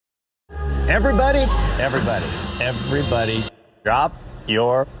Everybody, drop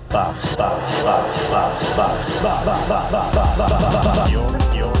your buffs. Drop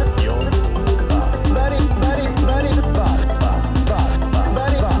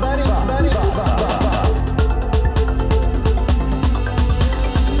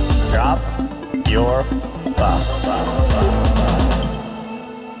your buffs.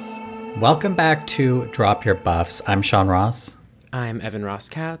 Welcome back to Drop Your Buffs. I'm Sean Ross. I'm Evan Ross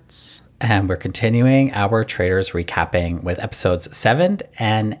Katz. And we're continuing our Traders recapping with episodes 7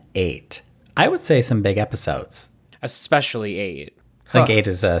 and 8. I would say some big episodes. Especially 8. I think 8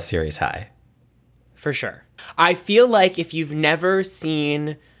 is a series high. For sure. I feel like if you've never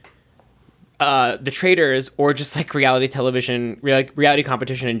seen the Traders or just like reality television, reality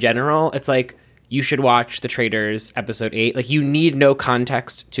competition in general, it's like you should watch the Traders episode 8. Like you need no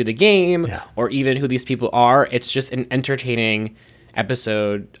context to the game or even who these people are. It's just an entertaining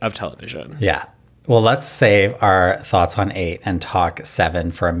episode of television. Yeah. Well, let's save our thoughts on 8 and talk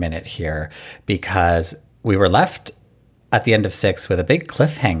 7 for a minute here, because we were left at the end of 6 with a big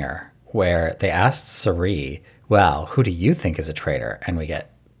cliffhanger where they asked Cirie, well, who do you think is a traitor? And we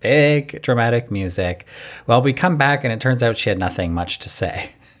get big dramatic music. Well, we come back and it turns out she had nothing much to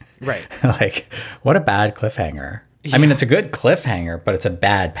say. Right. Like, what a bad cliffhanger. Yeah. I mean, it's a good cliffhanger, but it's a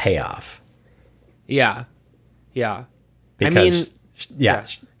bad payoff. Yeah. Yeah. Because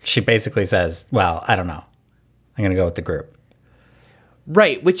she basically says, well, I don't know. I'm going to go with the group.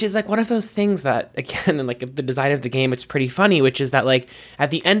 Right, which is like one of those things that, again, in like the design of the game, it's pretty funny, which is that like at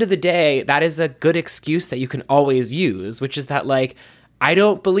the end of the day, that is a good excuse that you can always use, which is that like, I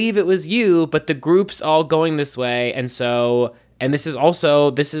don't believe it was you, but the group's all going this way. And so, and this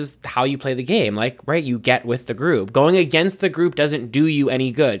is how you play the game. Like, right, you get with the group. Going against the group doesn't do you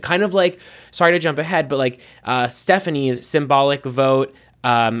any good. Kind of like, sorry to jump ahead, but like Stephanie's symbolic vote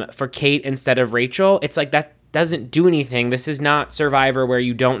for Kate instead of Rachel, it's like that doesn't do anything. This is not Survivor where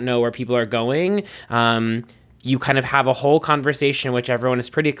you don't know where people are going. You kind of have a whole conversation in which everyone is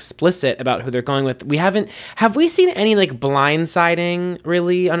pretty explicit about who they're going with. Have we seen any like blindsiding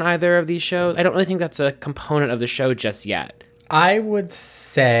really on either of these shows? I don't really think that's a component of the show just yet. I would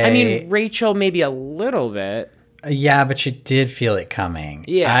say... I mean, Rachel maybe a little bit. Yeah, but she did feel it coming.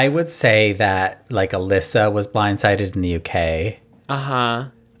 Yeah. I would say that like Alyssa was blindsided in the UK.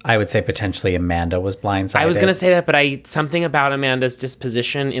 Uh-huh. I would say potentially Amanda was blindsided. I was going to say that, but something about Amanda's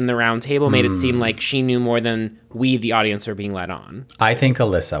disposition in the round table made it seem like she knew more than we, the audience, are being led on. I think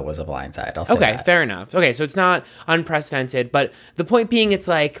Alyssa was a blindside. I'll say that. Okay, fair enough. Okay, so it's not unprecedented, but the point being, it's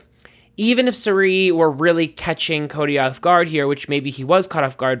like, even if Cirie were really catching Cody off guard here, which maybe he was caught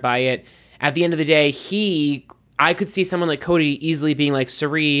off guard by it, at the end of the day, I could see someone like Cody easily being like,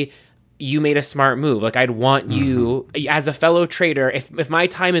 Cirie, you made a smart move. Like, I'd want you, as a fellow trader, if my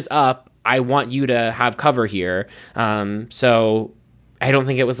time is up, I want you to have cover here. So I don't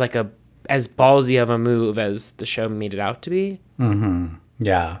think it was like as ballsy of a move as the show made it out to be. Mm-hmm.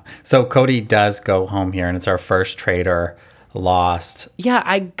 Yeah. So Cody does go home here, and it's our first trader lost. Yeah,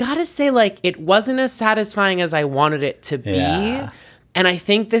 I gotta say, like, it wasn't as satisfying as I wanted it to be. Yeah. And I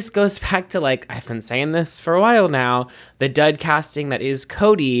think this goes back to, like, I've been saying this for a while now, the dud casting that is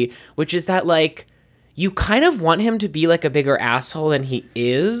Cody, which is that, like, you kind of want him to be, like, a bigger asshole than he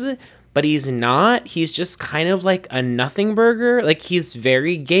is, but he's not. He's just kind of, like, a nothing burger. Like, he's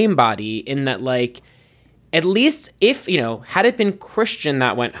very game body in that, like, at least if, had it been Christian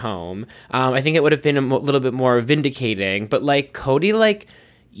that went home, I think it would have been a little bit more vindicating. But, like, Cody, like,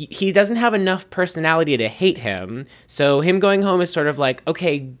 he doesn't have enough personality to hate him. So him going home is sort of like,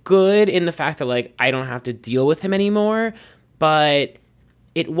 okay, good in the fact that, like, I don't have to deal with him anymore. But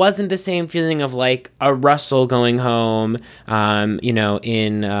it wasn't the same feeling of, like, a Russell going home,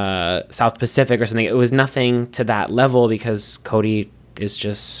 in South Pacific or something. It was nothing to that level because Cody is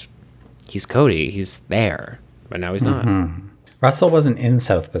just, he's Cody. He's there. But now he's not. Mm-hmm. Russell wasn't in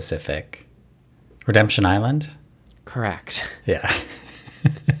South Pacific. Redemption Island? Correct. Yeah.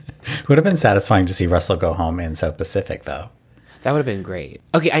 Would have been satisfying to see Russell go home in South Pacific, though. That would have been great.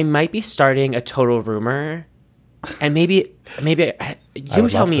 Okay, I might be starting a total rumor, and maybe you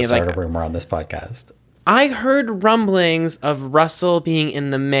would tell love me to if start a rumor on this podcast. I heard rumblings of Russell being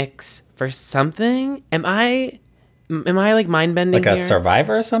in the mix for something. Am I like mind bending? Like a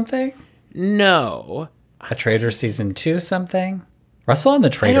Survivor or something? No. A Traitors season 2 something? Russell and the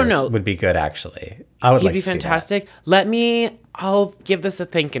Traitors would be good, actually. I would like to see that. He'd be fantastic. I'll give this a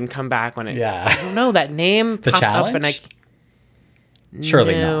think and come back when I don't know, that name The popped challenge? up and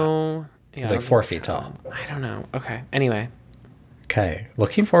Surely not. Yeah, He's like 4 feet tall. I don't know. Okay. Anyway. Okay.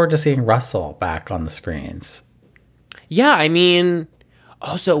 Looking forward to seeing Russell back on the screens. Yeah, I mean,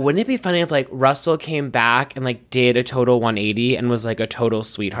 Also, wouldn't it be funny if like Russell came back and like did a total 180 and was like a total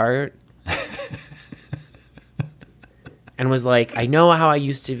sweetheart? And was like, I know how I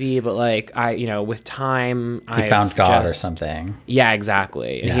used to be, but like with time, He found God or something. Yeah,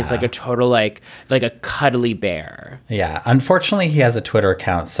 exactly. And he's like a total like a cuddly bear. Yeah. Unfortunately, he has a Twitter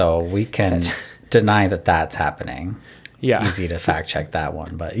account, so we can deny that that's happening. Yeah. It's easy to fact check that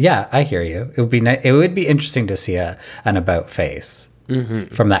one, but yeah, I hear you. It would be interesting to see an about face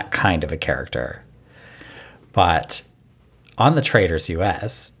from that kind of a character. But on the Traitors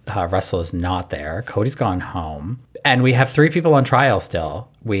US, Russell is not there. Cody's gone home. And we have 3 people on trial still.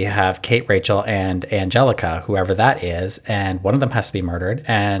 We have Kate, Rachel, and Angelica, whoever that is. And one of them has to be murdered.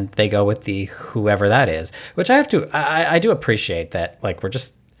 And they go with the whoever that is, which I do appreciate that. Like,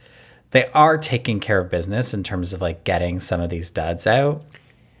 they are taking care of business in terms of like getting some of these duds out.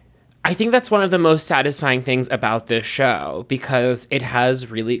 I think that's one of the most satisfying things about this show because it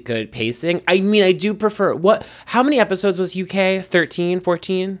has really good pacing. I mean, I do prefer how many episodes was UK? 13,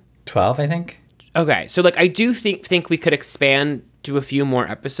 14? 12, I think. Okay. So like I do think we could expand to a few more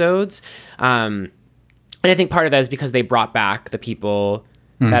episodes. And I think part of that is because they brought back the people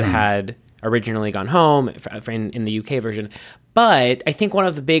that had originally gone home in the UK version. But I think one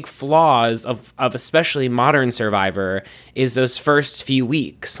of the big flaws of especially modern Survivor is those first few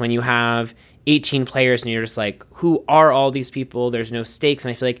weeks when you have 18 players and you're just like, who are all these people? There's no stakes.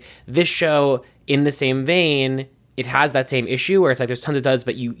 And I feel like this show, in the same vein, it has that same issue where it's like there's tons of duds,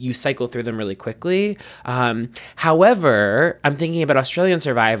 but you cycle through them really quickly. However, I'm thinking about Australian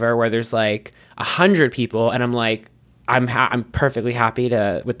Survivor where there's like 100 people and I'm like, I'm perfectly happy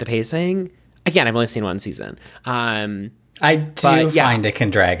with the pacing. Again, I've only seen one season. I do find it can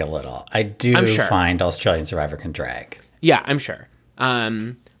drag a little. I do sure. find Australian Survivor can drag. Yeah, I'm sure.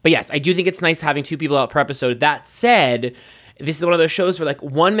 But yes, I do think it's nice having 2 people out per episode. That said, this is one of those shows where like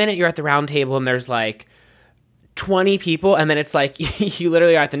 1 minute you're at the round table and there's like 20 people, and then it's like you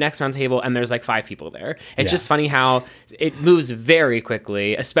literally are at the next round table and there's like 5 people there. It's just funny how it moves very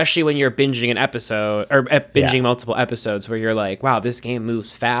quickly, especially when you're binging an episode or binging multiple episodes where you're like, wow, this game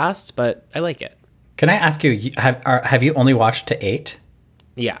moves fast, but I like it. Can I ask you, have you only watched to 8?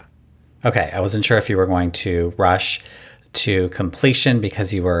 Yeah. Okay, I wasn't sure if you were going to rush to completion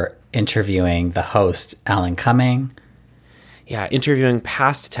because you were interviewing the host, Alan Cumming. Yeah, interviewing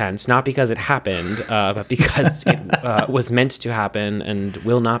past tense, not because it happened, but because it was meant to happen and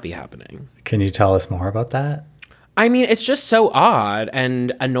will not be happening. Can you tell us more about that? I mean, it's just so odd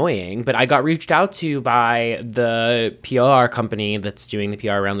and annoying, but I got reached out to by the PR company that's doing the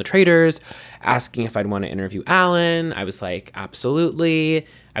PR around the Traitors, asking if I'd want to interview Alan. I was like, absolutely.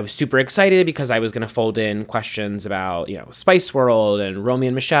 I was super excited because I was going to fold in questions about, Spice World and Romeo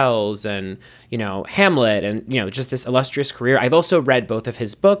and Michelle's and, Hamlet and, just this illustrious career. I've also read both of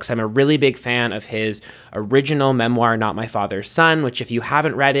his books. I'm a really big fan of his original memoir, Not My Father's Son, which if you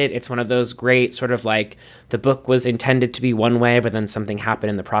haven't read it, it's one of those great sort of like the book was intended to be one way, but then something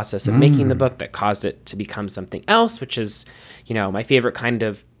happened in the process of making the book that caused it to become something else, which is, my favorite kind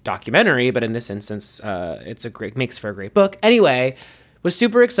of documentary. But in this instance, makes for a great book. Anyway, was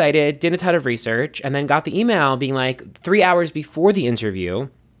super excited, did a ton of research, and then got the email being like 3 hours before the interview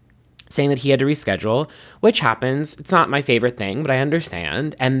saying that he had to reschedule, which happens. It's not my favorite thing, but I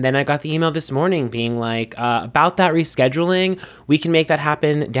understand. And then I got the email this morning being like, about that rescheduling, we can make that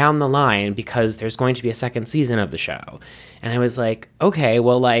happen down the line because there's going to be a second season of the show. And I was like, okay,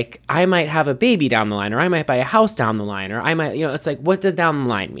 well, like, I might have a baby down the line, or I might buy a house down the line, or I might, it's like, what does down the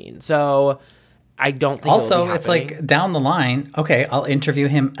line mean? So I don't think also it's like down the line. Okay, I'll interview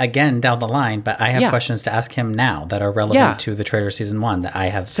him again down the line, but I have questions to ask him now that are relevant to the Traitor Season 1 that I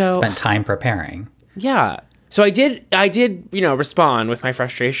have spent time preparing. Yeah. So I did, respond with my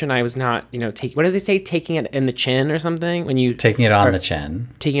frustration. I was not, what did they say? Taking it in the chin or something? When you taking it on the chin.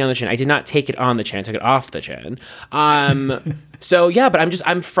 Taking it on the chin. I did not take it on the chin. I took it off the chin. So yeah, but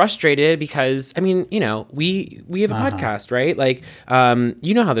I'm frustrated because we have a podcast, right? Like,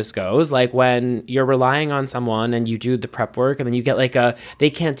 you know how this goes. Like when you're relying on someone and you do the prep work and then you get like they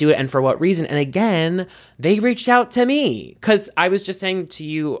can't do it and for what reason? And again, they reached out to me because I was just saying to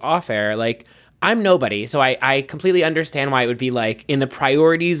you off air, like, I'm nobody, so I completely understand why it would be like in the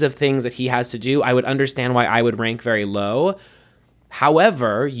priorities of things that he has to do, I would understand why I would rank very low.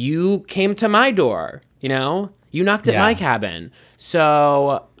 However, you came to my door, you knocked at my cabin.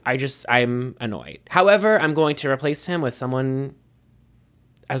 So I'm annoyed. However, I'm going to replace him with someone,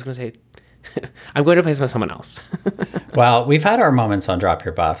 I'm going to replace him with someone else. Well, we've had our moments on Drop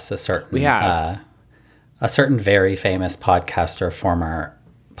Your Buffs. We have. A certain very famous podcaster, former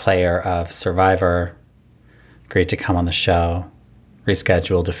player of Survivor, agreed to come on the show.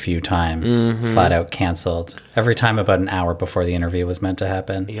 rescheduled a few times, flat out canceled. Every time about an hour before the interview was meant to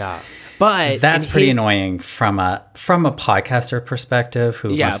happen. Yeah. But that's pretty annoying from a podcaster perspective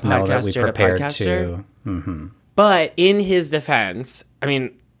who must know that we prepared to. But in his defense, I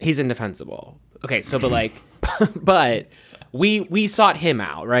mean, he's indefensible. Okay, so but we sought him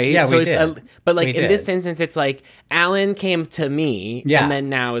out, right? Yeah, so we did. But like in this instance, it's like Alan came to me, and then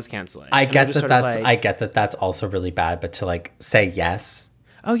now is canceling. I get that that's also really bad, but to like say yes.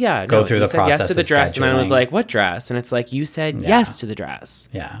 Oh yeah, go through the process. Yes to the dress, and I was like, "What dress?" And it's like you said yes to the dress.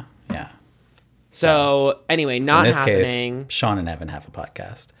 Yeah. So anyway, not in this happening. Case, Sean and Evan have a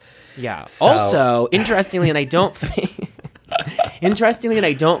podcast. Yeah. So, also, interestingly, and I don't think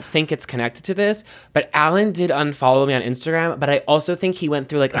it's connected to this, but Alan did unfollow me on Instagram, but I also think he went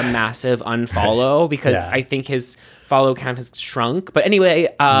through like a massive unfollow because I think his follow count has shrunk. But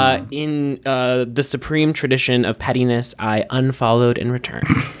anyway, in the supreme tradition of pettiness, I unfollowed in return.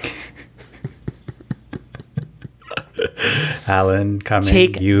 Alan, coming.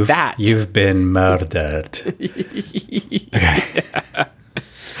 Take that. You've been murdered.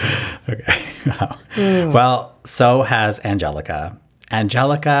 Okay. Wow. Well, so has Angelica.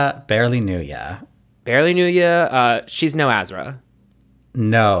 Angelica barely knew ya. Barely knew ya. She's no Azra.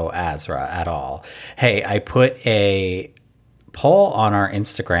 No Azra at all. Hey, I put a poll on our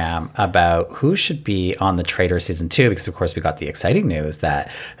Instagram about who should be on The Traitors season 2, because of course we got the exciting news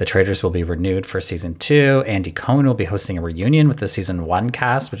that The Traitors will be renewed for season 2. Andy Cohen will be hosting a reunion with the season 1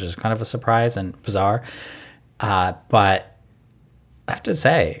 cast, which is kind of a surprise and bizarre. But I have to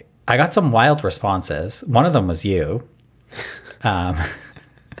say, I got some wild responses. One of them was you.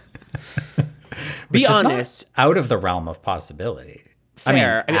 Be honest. Out of the realm of possibility.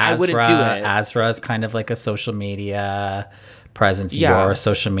 Fair. I mean, I wouldn't do it. Azra is kind of like a social media presence. Yeah. Your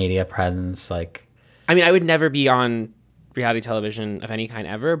social media presence. Like, I mean, I would never be on reality television of any kind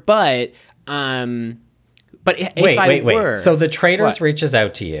ever, but if I were... So The Traitors reaches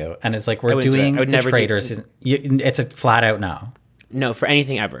out to you and is like, we're doing The Traitors season. It's a flat out no. No, for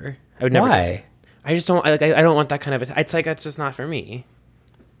anything ever. I would never. Why? I just don't. I don't want that kind of. It's like that's just not for me.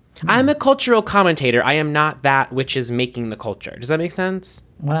 I'm a cultural commentator. I am not that which is making the culture. Does that make sense?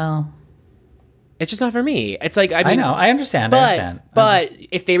 Well, it's just not for me. It's like I know. I understand. But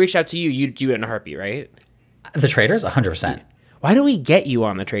if they reached out to you, you'd do it in a heartbeat, right? The Traitors, 100%. Why don't we get you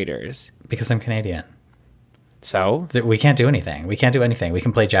on The Traitors? Because I'm Canadian. So we can't do anything. We can't do anything. We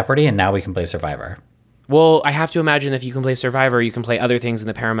can play Jeopardy, and now we can play Survivor. Well, I have to imagine if you can play Survivor, you can play other things in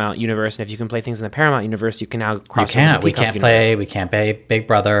the Paramount universe, and if you can play things in the Paramount universe, you can now cross over to the Peacock universe. We can't play Big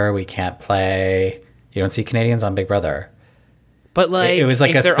Brother. We can't play. You don't see Canadians on Big Brother. But like, it was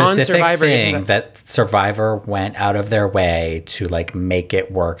like a specific thing that Survivor went out of their way to like make it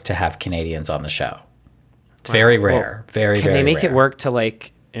work to have Canadians on the show. It's very rare. Well, very. Can they make rare. it work to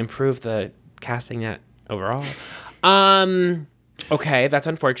like improve the casting net overall? Okay, that's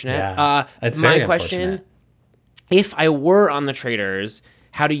unfortunate. Yeah, it's my very question: unfortunate. If I were on The Traitors,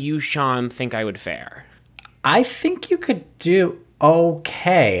 how do you, Sean, think I would fare? I think you could do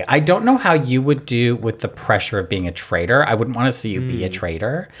okay. I don't know how you would do with the pressure of being a traitor. I wouldn't want to see you be a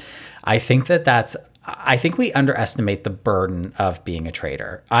traitor. I think I think we underestimate the burden of being a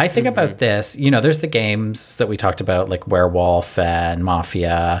traitor. I think about this, there's the games that we talked about, like Werewolf and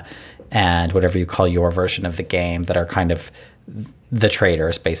Mafia and whatever you call your version of the game, that are kind of the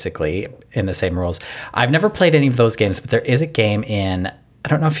traitors, basically, in the same rules. I've never played any of those games, but there is a game I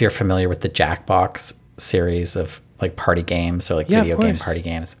don't know if you're familiar with the Jackbox series of like party games or like video game party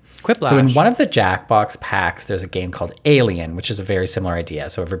games. Quiplash. So in one of the Jackbox packs, there's a game called Alien, which is a very similar idea.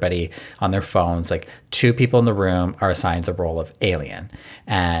 So everybody on their phones, like 2 people in the room are assigned the role of alien.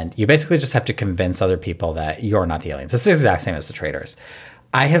 And you basically just have to convince other people that you're not the aliens. It's the exact same as the traitors.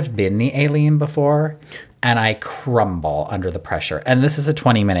 I have been the alien before, and I crumble under the pressure. And this is a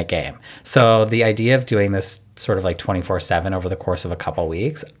 20-minute game. So the idea of doing this sort of like 24/7 over the course of a couple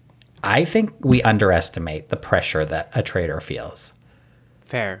weeks, I think we underestimate the pressure that a traitor feels.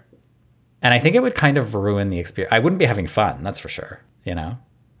 Fair. And I think it would kind of ruin the experience. I wouldn't be having fun, that's for sure,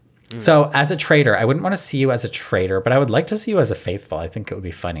 So as a traitor, I wouldn't want to see you as a traitor, but I would like to see you as a faithful. I think it would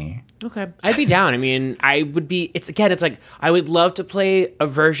be funny. Okay. I'd be down. I mean, I would be, it's like, I would love to play a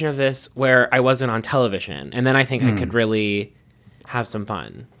version of this where I wasn't on television. And then I think I could really have some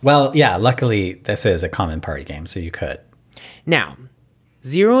fun. Well, yeah, luckily this is a common party game, so you could. Now,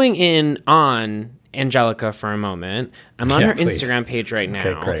 zeroing in on Angelica for a moment, I'm on her please. Instagram page right now.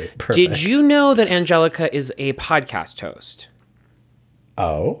 Okay, great. Perfect. Did you know that Angelica is a podcast host?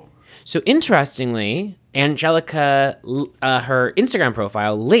 Oh? So interestingly, Angelica, her Instagram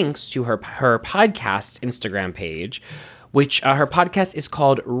profile links to her podcast Instagram page, which her podcast is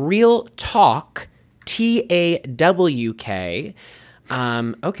called Real Talk, TAWK.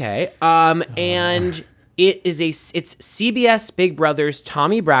 And it's CBS Big Brother's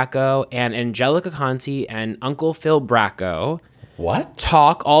Tommy Bracco and Angelica Conti and Uncle Phil Bracco What?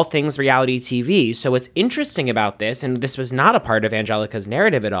 talk all things reality TV. So what's interesting about this, and this was not a part of Angelica's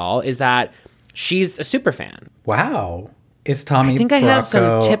narrative at all, is that she's a super fan. Wow. Is Tommy I think I have some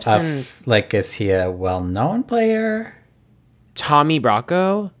Bracco tips and- like, is he a well-known player? Tommy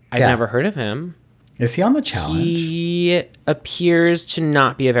Bracco, I've Yeah. never heard of him. Is he on the challenge? He appears to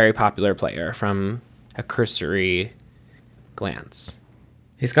not be a very popular player from a cursory glance.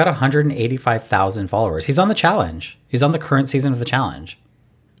 He's got 185,000 followers. He's on the challenge. He's on the current season of the challenge.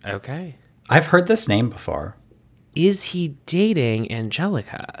 Okay. I've heard this name before. Is he dating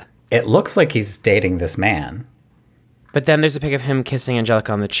Angelica? It looks like he's dating this man. But then there's a pic of him kissing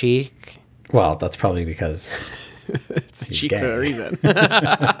Angelica on the cheek. Well, that's probably because It's he's cheek gay. for a reason.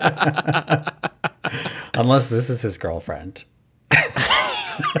 Unless this is his girlfriend.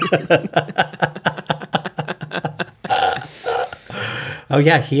 Oh,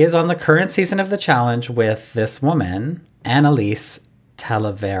 yeah. He is on the current season of the challenge with this woman, Annalise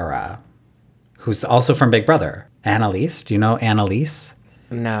Talavera, who's also from Big Brother. Annalise? Do you know Annalise?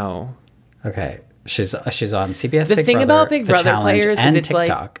 No. Okay. She's on CBS The Big thing Brother, about Big The Brother Challenge, players is and it's like-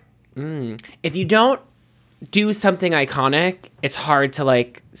 TikTok. If you don't do something iconic, it's hard to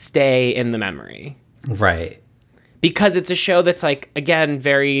like stay in the memory. Right. Because it's a show that's like, again,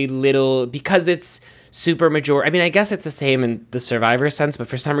 very little, because it's super major. I mean, I guess it's the same in the Survivor sense, but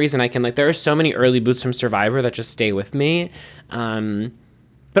for some reason I can like, there are so many early boots from Survivor that just stay with me.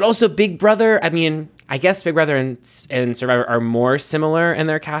 But also Big Brother, I mean, I guess Big Brother and Survivor are more similar in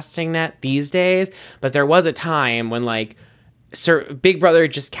their casting net these days, but there was a time when like Big Brother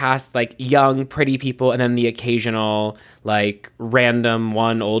just cast like young, pretty people and then the occasional like random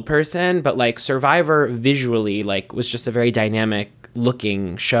one old person. But like Survivor visually like was just a very dynamic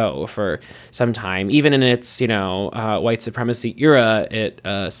looking show for some time. Even in its, white supremacy era, it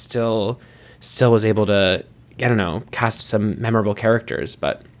still was able to, I don't know, cast some memorable characters.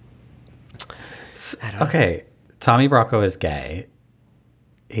 But Okay. Tommy Bracco is gay.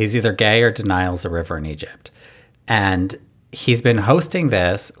 He's either gay or denials a river in Egypt. And he's been hosting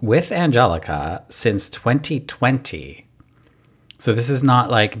this with Angelica since 2020. So this is not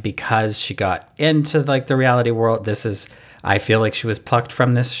like because she got into like the reality world. This is, I feel like she was plucked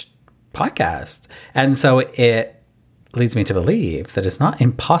from this podcast. And so it leads me to believe that it's not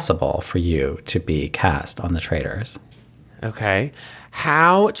impossible for you to be cast on The Traitors. okay.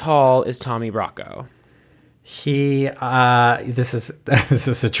 How tall is Tommy Bracco? He, this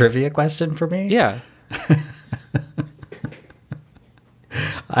is a trivia question for me. Yeah.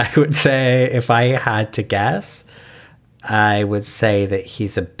 I would say if I had to guess, I would say that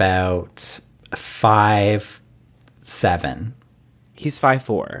he's about 5'7". He's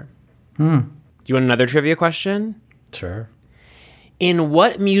 5'4". Do you want another trivia question? Sure. In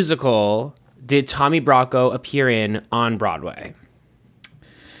what musical did Tommy Bracco appear in on Broadway?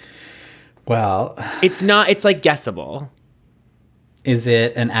 Well, It's like guessable. is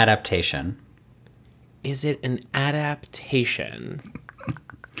it an adaptation? Is it an adaptation?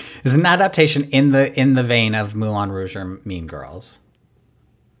 Is it an adaptation in the vein of Moulin Rouge or Mean Girls?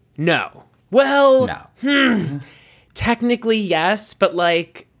 No. Well, No. technically yes, but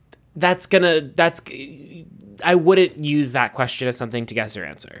like I wouldn't use that question as something to guess or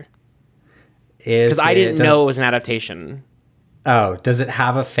answer. Because I didn't know it was an adaptation. Oh, does it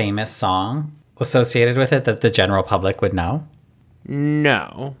have a famous song associated with it that the general public would know?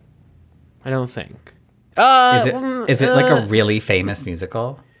 No. I don't think. Is it like a really famous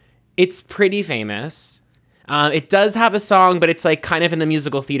musical? It's pretty famous. It does have a song, but it's like kind of in the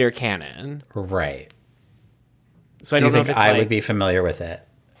musical theater canon. Right. So I Do you don't know think if it's I like, would be familiar with it?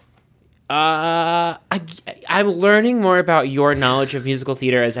 I'm learning more about your knowledge of musical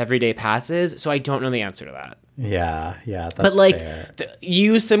theater as every day passes, so I don't know the answer to that. Yeah, that's But like, fair.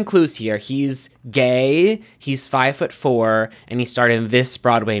 use some clues here. He's gay. He's 5'4", and he starred in this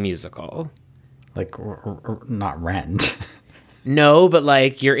Broadway musical. Like not Rent. No, but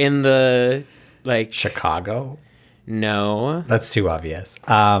like you're in the like Chicago? no. That's too obvious.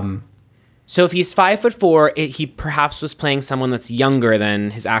 So if he's 5'4", he perhaps was playing someone that's younger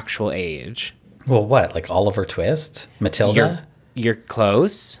than his actual age. Well, what? Like Oliver Twist? Matilda? You're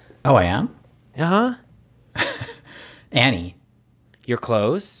close. Oh, I am? Uh huh. Annie. You're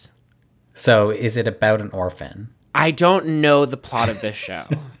close. So is it about an orphan? I don't know the plot of this show.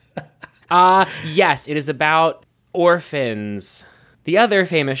 Yes, it is about orphans. The other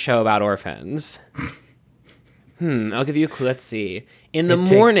famous show about orphans. I'll give you a clue. Let's see. In the It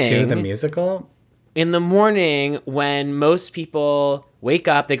Takes morning, Two, the musical. in the morning when most people wake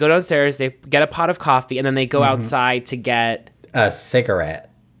up, they go downstairs, they get a pot of coffee, and then they go outside to get. A cigarette.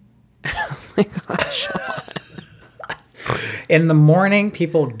 Oh my God, Sean. In the morning,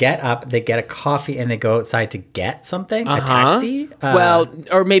 people get up, they get a coffee, and they go outside to get something. A taxi. Well,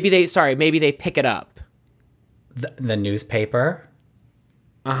 or maybe they pick it up. The newspaper.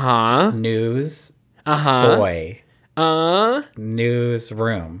 News. Boy.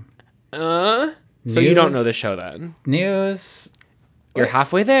 Newsroom. So you don't know the show then? News. You're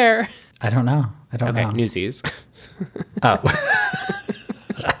halfway there. I don't know. Okay, Newsies. Oh.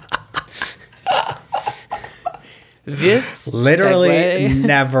 This Literally segue-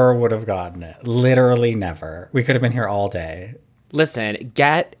 never would have gotten it. Literally never. We could have been here all day. Listen,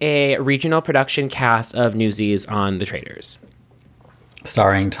 get a regional production cast of Newsies on The Traitors.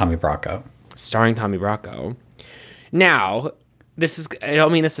 Starring Tommy Bracco. Starring Tommy Bracco. Now, I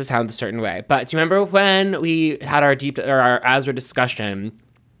don't mean this to sound a certain way, but do you remember when we had our Azra discussion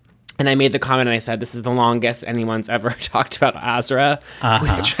and I made the comment and I said, this is the longest anyone's ever talked about Azra,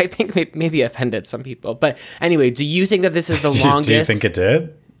 which I think maybe offended some people. But anyway, do you think that this is the longest? Do you think it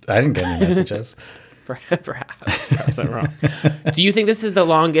did? I didn't get any messages. Perhaps I'm wrong. Do you think this is the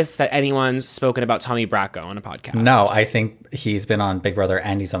longest that anyone's spoken about Tommy Bracco on a podcast? No, I think he's been on Big Brother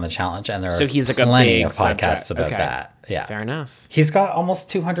and he's on The Challenge, and there are he's like plenty a big of podcasts subject. about Okay. that. Yeah, Fair enough. He's got almost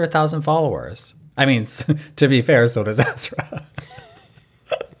 200,000 followers. I mean, to be fair, so does Azra.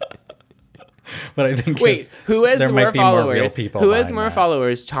 But I think who has there more might be followers? more real people Who has behind more that.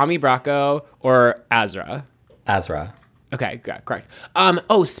 followers, Tommy Bracco or Azra? Azra. Okay, correct.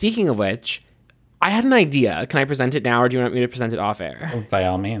 Speaking of which, I had an idea. Can I present it now, or do you want me to present it off air? By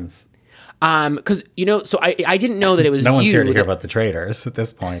all means. Because so I didn't know that it was No one's you here to hear that- about The Traitors at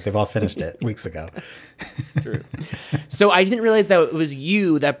this point. They've all finished it weeks ago. So I didn't realize that it was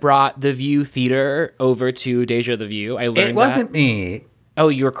you that brought the View Theater over to Deja the View. I learned It wasn't me. Oh,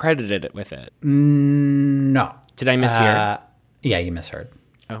 you were credited with it. No. Did I mishear? Yeah, you misheard.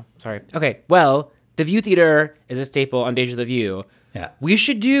 Oh, sorry. Okay, well, the View Theater is a staple on Deja the View. Yeah. We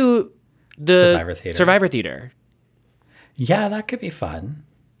should do the Survivor Theater. Theater. Yeah, that could be fun.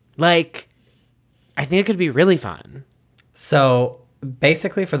 Like, I think it could be really fun. So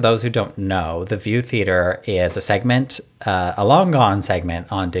basically, for those who don't know, the View Theater is a segment, a long gone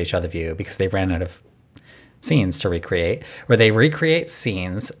segment on Deja the View because they ran out of scenes to recreate, where they recreate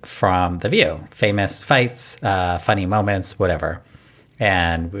scenes from The View, famous fights, funny moments, whatever.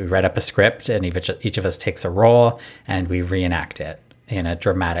 And we read up a script, and each of us takes a role, and we reenact it in a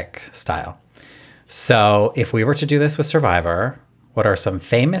dramatic style. So if we were to do this with Survivor, what are some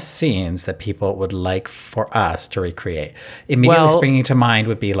famous scenes that people would like for us to recreate? Immediately springing to mind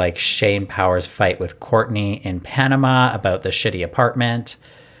would be like Shane Powers' fight with Courtney in Panama about the shitty apartment.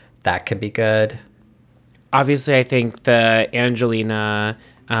 That could be good. Obviously, I think the Angelina,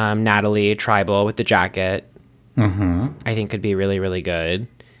 Natalie tribal with the jacket, I think could be really, really good.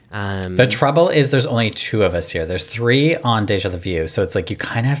 The trouble is there's only two of us here. There's three on Deja the View. So it's like you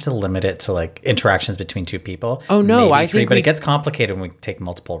kind of have to limit it to like interactions between two people. Oh, no, Maybe I three, think but we- it gets complicated when we take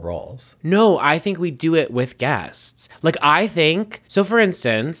multiple roles. No, I think we do it with guests. Like, I think, so for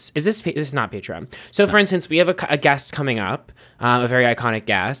instance, this is not Patreon. So for instance, we have a guest coming up, a very iconic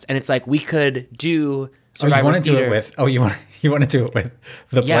guest, and it's like we could do Survivor you want to do Theater. it with? Oh, you want to do it with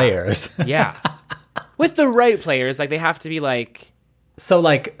the Yeah. players? Yeah. With the right players, like they have to be like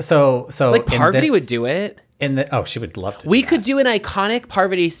Like Parvati would do it. She would love to. We could do an iconic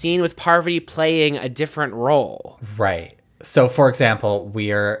Parvati scene with Parvati playing a different role. Right. So, for example,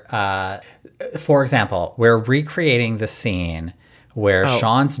 we're recreating the scene where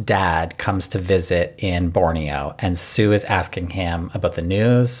Sean's dad comes to visit in Borneo, and Sue is asking him about the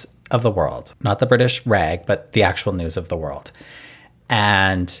news of the world, not the British rag, but the actual news of the world.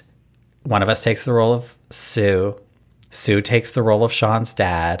 And one of us takes the role of Sue. Sue takes the role of Sean's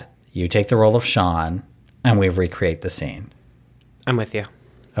dad. You take the role of Sean, and we recreate the scene. I'm with you.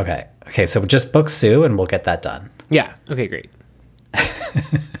 Okay. So just book Sue, and we'll get that done. Yeah. Okay, great.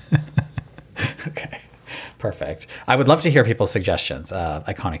 Okay, perfect. I would love to hear people's suggestions of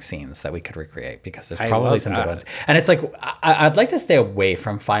iconic scenes that we could recreate because there's probably love some that. good ones. And it's like, I'd like to stay away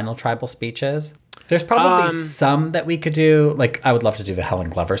from final tribal speeches. There's probably some that we could do. Like, I would love to do the Helen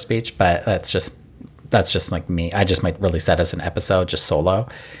Glover speech, but that's just like me. I just might release that as an episode, just solo.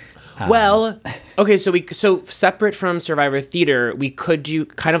 Well, okay, so separate from Survivor Theater, we could do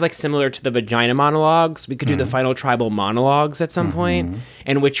kind of like similar to the vagina monologues. We could do the final tribal monologues at some point,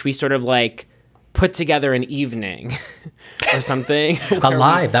 in which we sort of like put together an evening or something. A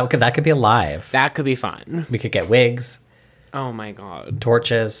live. That could be a live. That could be fun. We could get wigs, Oh my God.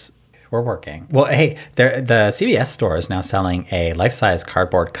 torches. We're working. Well, hey, the CVS store is now selling a life-size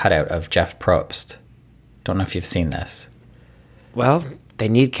cardboard cutout of Jeff Probst. Don't know if you've seen this. Well, they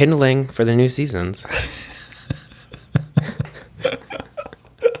need kindling for the new seasons.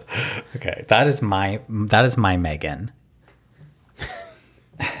 Okay, that is my Megan.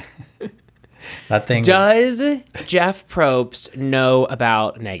 That thing. Does Jeff Probst know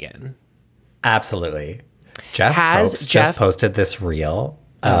about Megan? Absolutely. Jeff Has Probst Jeff- just posted this reel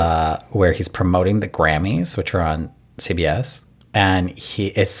where he's promoting the Grammys, which are on CBS, and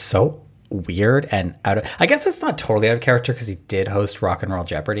it's so weird and out of. I guess it's not totally out of character because he did host Rock and Roll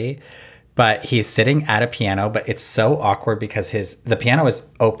Jeopardy, but he's sitting at a piano, but it's so awkward because the piano is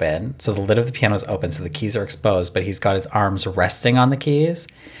open, so the lid of the piano is open, so the keys are exposed, but he's got his arms resting on the keys,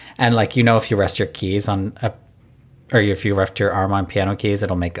 and like if you rest your keys on or if you rest your arm on piano keys,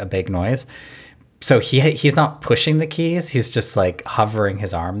 it'll make a big noise. So he's not pushing the keys. He's just like hovering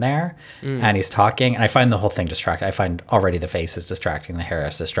his arm there and he's talking. And I find the whole thing distracting. I find already the face is distracting. The hair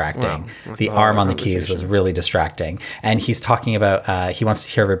is distracting. Wow, the arm on the keys was really distracting. And he's talking about, he wants to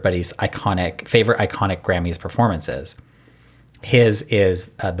hear everybody's favorite iconic Grammys performances. His is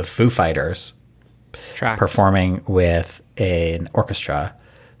the Foo Fighters Tracks. performing with an orchestra.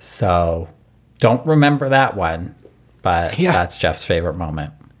 So don't remember that one, but that's Jeff's favorite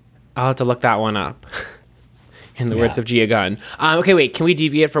moment. I'll have to look that one up. In the words of Gia Gunn. Okay, wait. Can we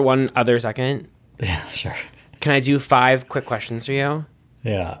deviate for one other second? Yeah, sure. Can I do 5 quick questions for you?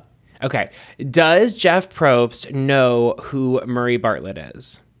 Yeah. Okay. Does Jeff Probst know who Murray Bartlett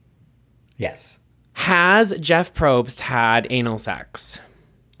is? Yes. Has Jeff Probst had anal sex?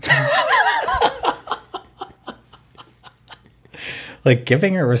 Like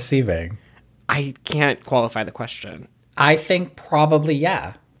giving or receiving? I can't qualify the question. I think probably,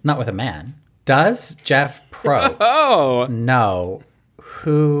 yeah. Not with a man. Does Jeff Probst know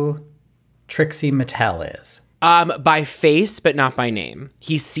who Trixie Mattel is? By face, but not by name.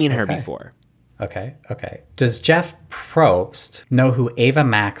 He's seen her before. Okay. Does Jeff Probst know who Ava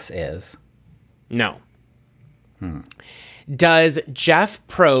Max is? No. Does Jeff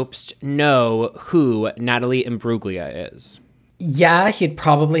Probst know who Natalie Imbruglia is? Yeah, he'd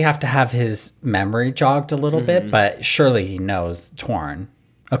probably have to have his memory jogged a little bit, but surely he knows Torn.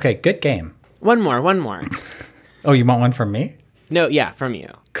 Okay, good game. One more. Oh, you want one from me? No, yeah, from you.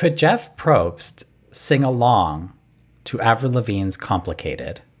 Could Jeff Probst sing along to Avril Lavigne's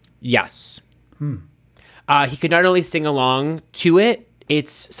Complicated? Yes. He could not only sing along to it,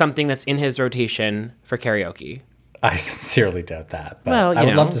 it's something that's in his rotation for karaoke. I sincerely doubt that, but Well, I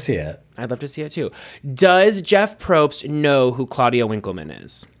would love to see it. I'd love to see it too. Does Jeff Probst know who Claudia Winkleman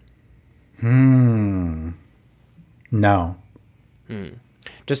is? No.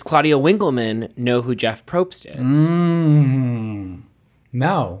 Does Claudia Winkleman know who Jeff Probst is?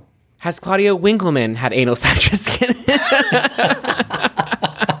 No. Has Claudia Winkleman had anal sex? Just kidding.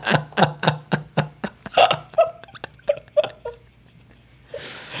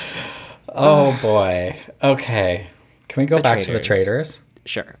 Oh boy. Okay. Can we go back to the traders?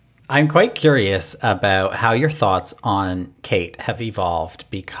 Sure. I'm quite curious about how your thoughts on Kate have evolved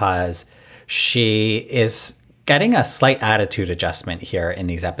because she is getting a slight attitude adjustment here in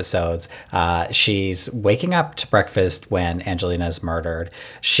these episodes. She's waking up to breakfast when Angelina is murdered.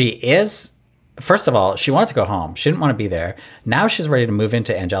 She is, first of all, she wanted to go home. She didn't want to be there. Now she's ready to move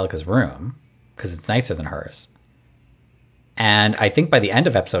into Angelica's room because it's nicer than hers. And I think by the end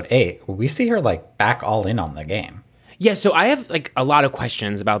of episode 8, we see her like back all in on the game. Yeah, so I have like a lot of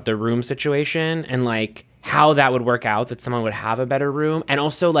questions about the room situation and like how that would work out, that someone would have a better room. And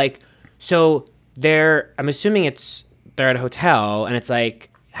also like, so I'm assuming they're at a hotel and it's like,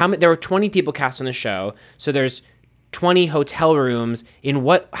 there were 20 people cast on the show. So there's 20 hotel rooms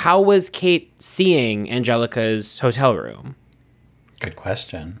how was Kate seeing Angelica's hotel room? Good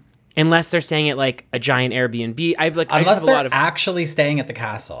question. Unless they're staying at like a giant Airbnb. Unless they're actually staying at the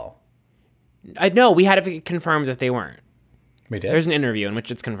castle. I know we had to confirm that they weren't. We did. There's an interview in which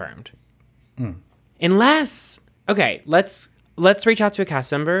it's confirmed. Unless, okay, let's reach out to a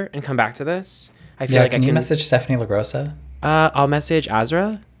cast member and come back to this. I feel like can you message Stephanie LaGrossa? I'll message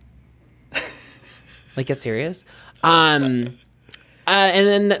Azra. Like, get serious. And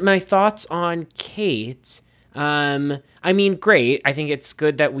then my thoughts on Kate. I mean, great. I think it's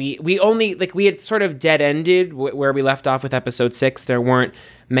good that we had sort of dead ended where we left off with episode 6. There weren't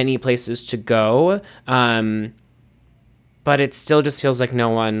many places to go. But it still just feels like no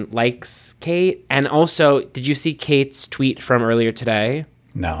one likes Kate. And also, did you see Kate's tweet from earlier today?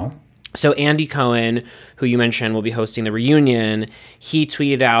 No. So Andy Cohen, who you mentioned will be hosting the reunion, he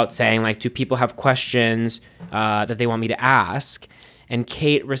tweeted out saying, like, do people have questions that they want me to ask? And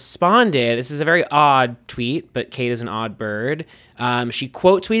Kate responded, this is a very odd tweet, but Kate is an odd bird. She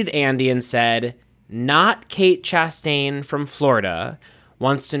quote tweeted Andy and said, "Not Kate Chastain from Florida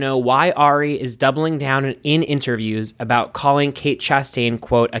wants to know why Ari is doubling down in interviews about calling Kate Chastain,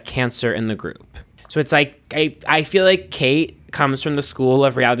 quote, a cancer in the group." So it's like, I feel like Kate comes from the school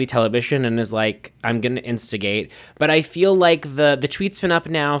of reality television and is like, I'm going to instigate. But I feel like the tweet's been up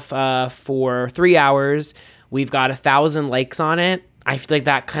now for 3 hours. We've got 1,000 likes on it. I feel like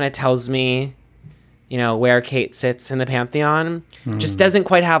that kind of tells me, you know, where Kate sits in the pantheon. Just doesn't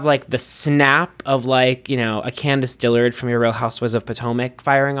quite have like the snap of like, you know, a Candace Dillard from Your Real Housewives of Potomac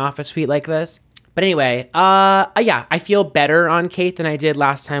firing off a tweet like this. But anyway, yeah, I feel better on Kate than I did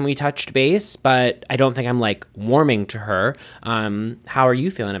last time we touched base, but I don't think I'm like warming to her. How are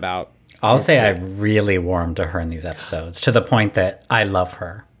you feeling about? I'll say I really warmed to her in these episodes to the point that I love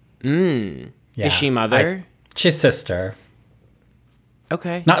her. Yeah, Is she mother? She's sister.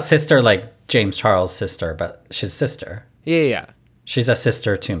 Okay. Not sister like James Charles' sister, but she's sister. Yeah. She's a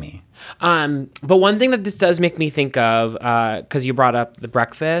sister to me. But one thing that this does make me think of, because you brought up the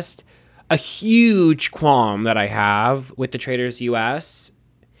breakfast, a huge qualm that I have with the Traders US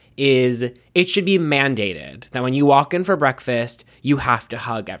is it should be mandated that when you walk in for breakfast, you have to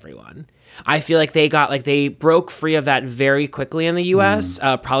hug everyone. I feel like they broke free of that very quickly in the US,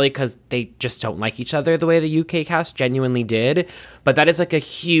 probably because they just don't like each other the way the UK cast genuinely did. But that is like a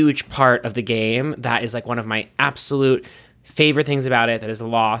huge part of the game. That is like one of my absolute favorite things about it that is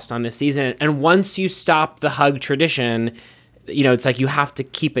lost on this season. And once you stop the hug tradition, you know, it's like you have to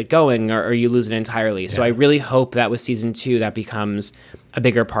keep it going or you lose it entirely. So I really hope that with season 2, that becomes a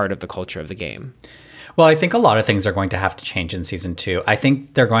bigger part of the culture of the game. Well, I think a lot of things are going to have to change in season 2. I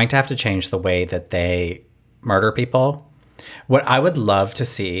think they're going to have to change the way that they murder people. What I would love to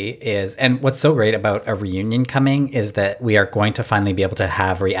see is, and what's so great about a reunion coming is that we are going to finally be able to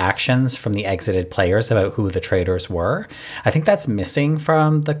have reactions from the exited players about who the traitors were. I think that's missing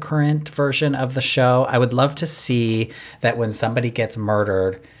from the current version of the show. I would love to see that when somebody gets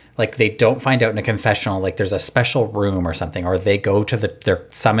murdered, like they don't find out in a confessional, like there's a special room or something, or they go to they're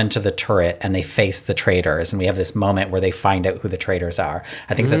summoned to the turret and they face the traitors. And we have this moment where they find out who the traitors are.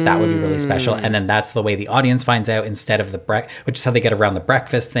 I think that would be really special. And then that's the way the audience finds out instead of which is how they get around the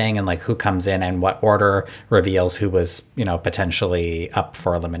breakfast thing and like who comes in and what order reveals who was, you know, potentially up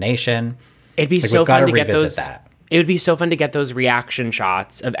for elimination. It'd be so fun to get those. It would be so fun to get those reaction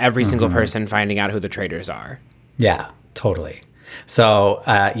shots of every single person finding out who the traitors are. Yeah, totally. So,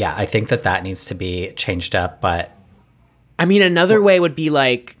 yeah, I think that needs to be changed up, but... I mean, another way would be,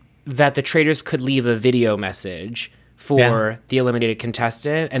 like, that the traitors could leave a video message for the eliminated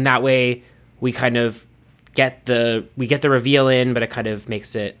contestant, and that way we kind of get the reveal in, but it kind of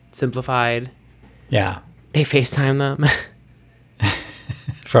makes it simplified. Yeah. They FaceTime them.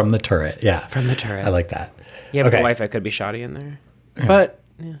 From the turret, yeah. From the turret. I like that. Yeah, but the Wi-Fi could be shoddy in there. Yeah. But,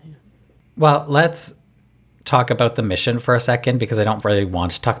 yeah. Well, let's talk about the mission for a second, because I don't really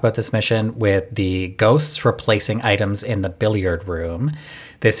want to talk about this mission with the ghosts replacing items in the billiard room.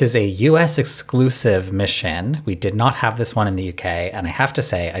 This is a US exclusive mission. We did not have this one in the UK, and I have to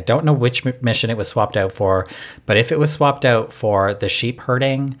say, I don't know which mission it was swapped out for, but if it was swapped out for the sheep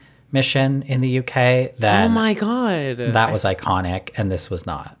herding mission in the UK, then oh my god, that was iconic, and this was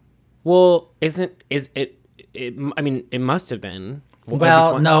not. Well, is it? I mean, it must have been.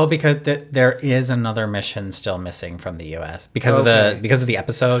 Well, no, because there is another mission still missing from the US because of the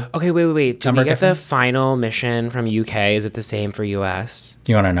episode. Okay, wait. Did we get the final mission from UK? Is it the same for US?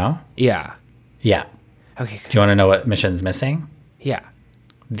 Do you want to know? Yeah. Yeah. Okay. Do you want to know what mission's missing? Yeah.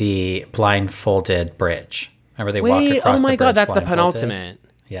 The blindfolded bridge. Remember they walk across oh my the god, bridge that's the penultimate.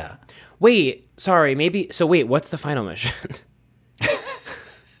 Yeah. Wait, sorry, maybe. So wait, what's the final mission?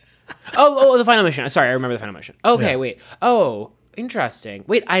 oh, the final mission. Sorry, I remember the final mission. Okay, wait. Oh, interesting.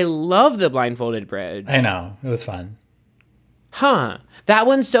 Wait, I love the blindfolded bridge. I know. It was fun. Huh. That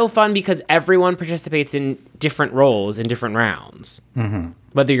one's so fun because everyone participates in different roles in different rounds. Mm-hmm.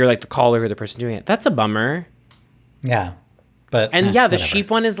 Whether you're like the caller or the person doing it. That's a bummer. Yeah. But the whatever. Sheep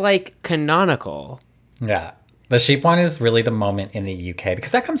one is like canonical. Yeah. The sheep one is really the moment in the UK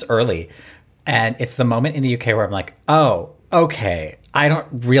because that comes early. And it's the moment in the UK where I'm like, oh, okay. I don't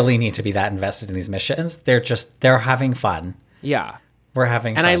really need to be that invested in these missions. They're having fun. Yeah. We're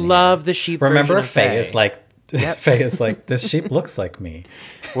having fun. And I love the sheep Remember version of Faye is like, yep. Faye is like, this sheep looks like me.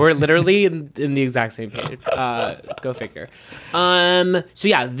 We're literally in the exact same page. Go figure. So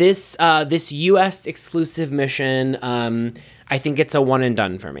yeah, this US exclusive mission, I think it's a one and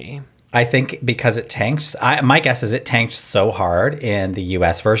done for me. I think because it tanked, my guess is it tanked so hard in the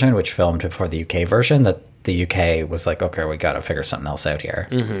US version, which filmed before the UK version, that the UK was like, okay, we got to figure something else out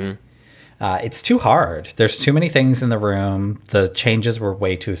here. It's too hard. There's too many things in the room. The changes were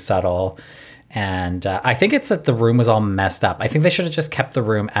way too subtle. And I think it's that the room was all messed up. I think they should have just kept the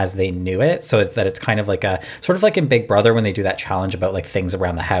room as they knew it, so that it's kind of like sort of like in Big Brother when they do that challenge about like things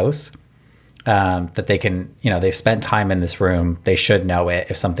around the house. That they can, they've spent time in this room. They should know it.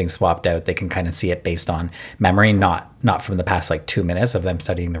 If something's swapped out, they can kind of see it based on memory, not from the past like 2 minutes of them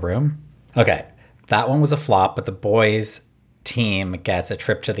studying the room. Okay, that one was a flop, but the boys' team gets a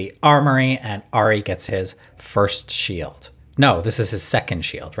trip to the armory and Ari gets his first shield. No, this is his second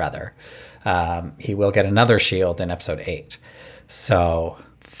shield, rather. He will get another shield in episode 8. So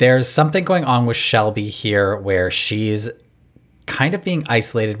there's something going on with Shelby here where she's kind of being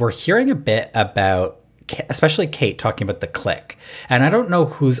isolated. We're hearing a bit about, especially Kate, talking about the clique. And I don't know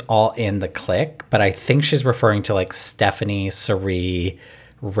who's all in the clique, but I think she's referring to like Stephanie, Cirie,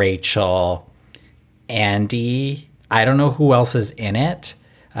 Rachel, Andy. I don't know who else is in it.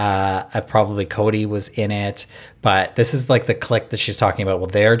 Probably Cody was in it, but this is like the clique that she's talking about. Well,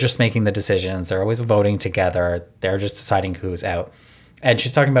 they're just making the decisions. They're always voting together. They're just deciding who's out. And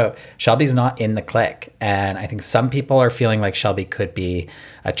she's talking about Shelby's not in the clique. And I think some people are feeling like Shelby could be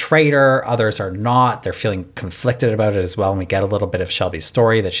a traitor. Others are not. They're feeling conflicted about it as well. And we get a little bit of Shelby's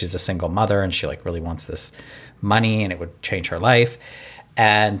story that she's a single mother and she like really wants this money and it would change her life.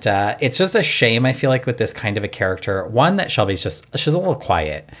 And it's just a shame, I feel like, with this kind of a character. One, that she's a little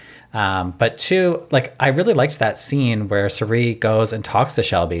quiet. But two, like, I really liked that scene where Cirie goes and talks to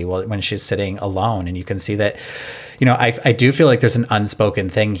Shelby when she's sitting alone. And you can see that, I do feel like there's an unspoken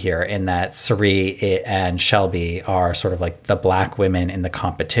thing here in that Cirie and Shelby are sort of like the black women in the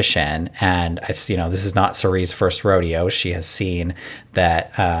competition. And, this is not Cirie's first rodeo. She has seen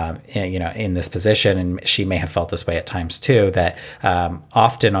that, in this position, and she may have felt this way at times too, that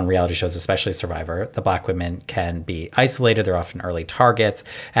often on reality shows, especially Survivor, the black women can be isolated. They're often early targets.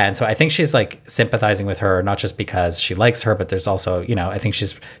 And so I think she's like sympathizing with her, not just because she likes her, but there's also, I think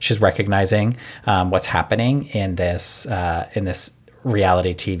she's recognizing what's happening in this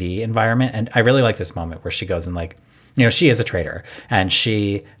reality TV environment. And I really like this moment where she goes and like, she is a traitor and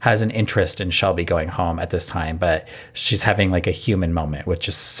she has an interest in Shelby going home at this time, but she's having like a human moment with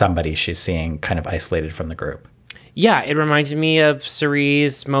just somebody she's seeing kind of isolated from the group. Yeah, it reminded me of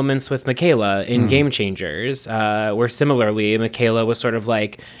Cirie's moments with Michaela in Game Changers, where similarly, Michaela was sort of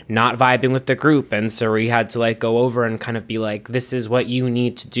like not vibing with the group, and Cirie had to like go over and kind of be like, this is what you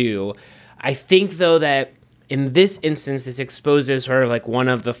need to do. I think, though, that in this instance, this exposes sort of like one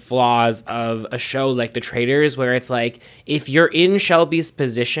of the flaws of a show like The Traitors, where it's like, if you're in Shelby's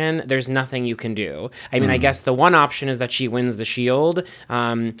position, there's nothing you can do. I mean, I guess the one option is that she wins the shield.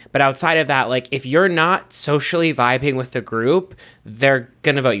 But outside of that, like, if you're not socially vibing with the group, they're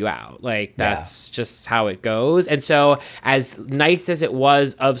going to vote you out. Like, that's just how it goes. And so as nice as it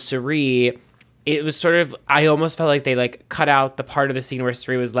was of Cirie, it was sort of, I almost felt like they like cut out the part of the scene where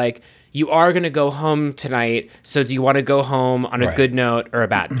Cirie was like, you are going to go home tonight, so do you want to go home on a good note or a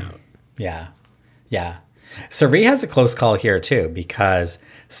bad note? Yeah. Cirie has a close call here, too, because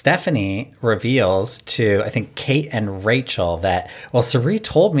Stephanie reveals to, I think, Kate and Rachel that, well, Cirie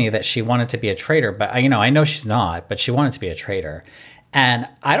told me that she wanted to be a traitor, but, I know she's not, but she wanted to be a traitor. And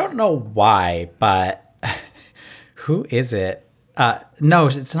I don't know why, but who is it? No,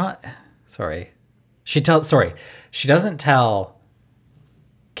 it's not. Sorry. She doesn't tell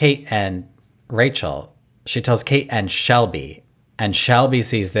Kate and Rachel. She tells Kate and Shelby, and Shelby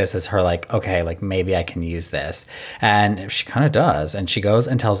sees this as her like, okay, like maybe I can use this. And she kind of does. And she goes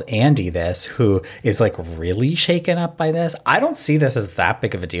and tells Andy this, who is like really shaken up by this. I don't see this as that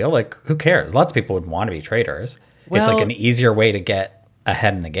big of a deal. Like, who cares? Lots of people would want to be traitors. It's like an easier way to get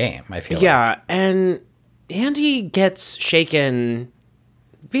ahead in the game, I feel like. Yeah, and Andy gets shaken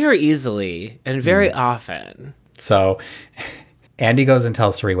very easily and very often. So Andy goes and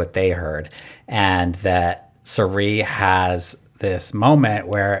tells Cirie what they heard, and that Cirie has this moment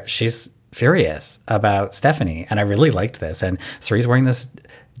where she's furious about Stephanie. And I really liked this. And Cirie's wearing this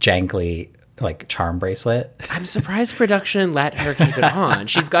jangly like charm bracelet. I'm surprised production let her keep it on.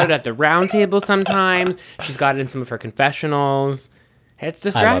 She's got it at the round table sometimes. She's got it in some of her confessionals. It's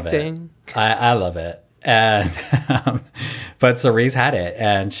distracting. I love it. And but Cirie's had it,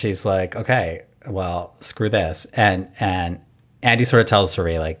 and she's like, okay, well, screw this. And Andy sort of tells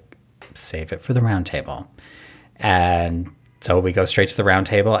Cirie, like, save it for the round table. And so we go straight to the round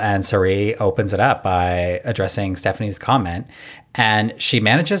table, and Cirie opens it up by addressing Stephanie's comment. And she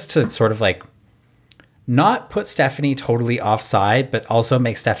manages to sort of like not put Stephanie totally offside, but also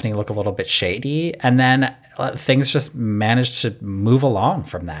make Stephanie look a little bit shady. And then things just managed to move along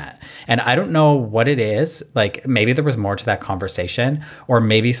from that. And I don't know what it is. Like, maybe there was more to that conversation, or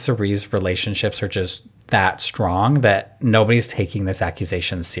maybe Cirie's relationships are just that strong that nobody's taking this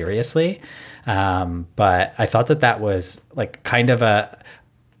accusation seriously. But I thought that was like kind of a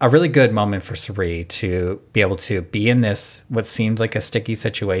really good moment for Cirie to be able to be in this, what seemed like a sticky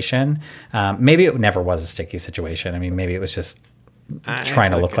situation. Maybe it never was a sticky situation. I mean, maybe it was just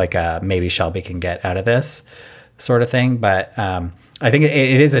trying to look like maybe Shelby can get out of this sort of thing. But I think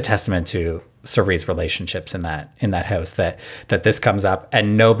it is a testament to Cirie's relationships in that house that this comes up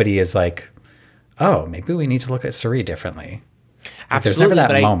and nobody is like, oh, maybe we need to look at Cirie differently. Like, there's never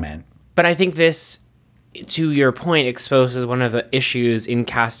that moment. But I think this, to your point, exposes one of the issues in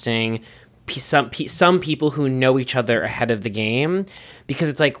casting some people who know each other ahead of the game, because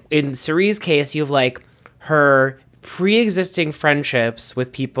it's like in Cirie's case, you have like her pre-existing friendships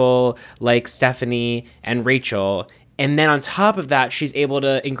with people like Stephanie and Rachel, and then on top of that, she's able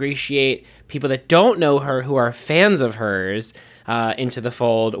to ingratiate people that don't know her who are fans of hers into the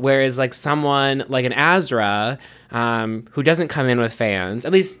fold, whereas like someone like an Azra, who doesn't come in with fans,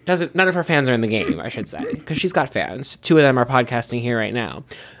 at least none of her fans are in the game, I should say, because she's got fans. 2 of them are podcasting here right now.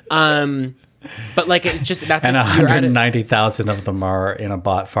 But like, it just, that's, and 190,000 of them are in a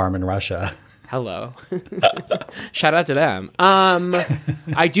bot farm in Russia. Hello. Shout out to them.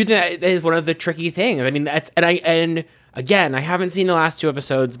 I do think that is one of the tricky things. I mean, and again, I haven't seen the last 2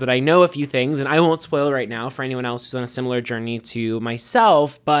 episodes, but I know a few things, and I won't spoil right now for anyone else who's on a similar journey to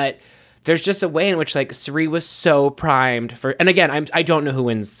myself, but there's just a way in which like Cirie was so primed for, and again, I don't know who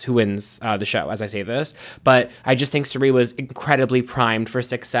wins the show as I say this, but I just think Cirie was incredibly primed for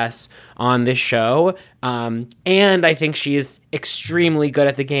success on this show. And I think she is extremely good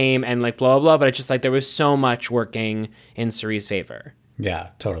at the game and like blah, blah, blah, but it's just like there was so much working in Cirie's favor. Yeah,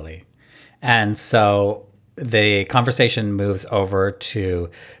 totally. And so the conversation moves over to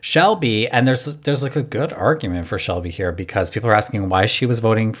Shelby, and there's like a good argument for Shelby here, because people are asking why she was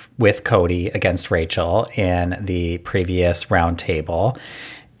voting with Cody against Rachel in the previous round table.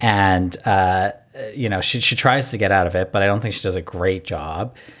 And, she tries to get out of it, but I don't think she does a great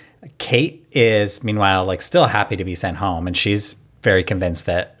job. Kate is, meanwhile, like still happy to be sent home, and she's very convinced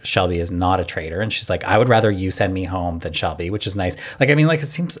that Shelby is not a traitor. And she's like, I would rather you send me home than Shelby, which is nice. Like, I mean, like, it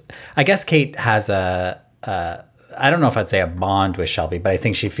seems, I guess Kate has I don't know if I'd say a bond with Shelby, but I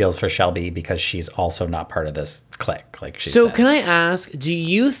think she feels for Shelby because she's also not part of this clique, like she says. So can I ask, do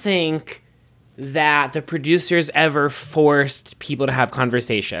you think that the producers ever forced people to have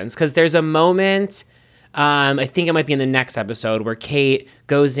conversations? Because there's a moment, I think it might be in the next episode, where Kate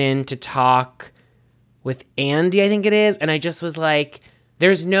goes in to talk with Andy, I think it is, and I just was like,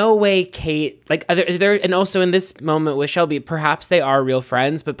 there's no way Kate, like, and also in this moment with Shelby, perhaps they are real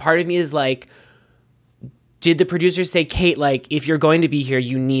friends, but part of me is like, did the producers say, Kate, like, if you're going to be here,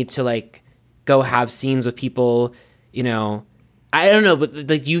 you need to, like, go have scenes with people, you know? I don't know, but,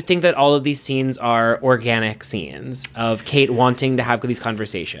 like, do you think that all of these scenes are organic scenes of Kate wanting to have these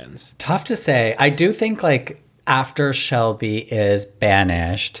conversations? Tough to say. I do think, like, after Shelby is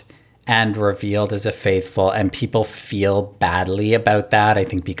banished and revealed as a faithful, and people feel badly about that, I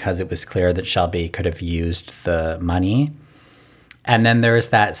think because it was clear that Shelby could have used the money. And then there's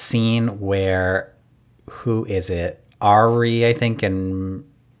that scene where, who is it? Ari, I think, and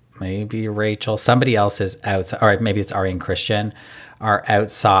maybe Rachel. Somebody else is outside, or maybe it's Ari and Christian, are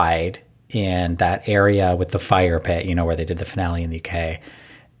outside in that area with the fire pit, you know, where they did the finale in the UK.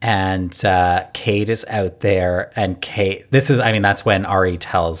 And Kate is out there, and that's when Ari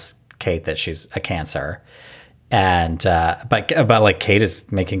tells Kate that she's a Cancer. And but like Kate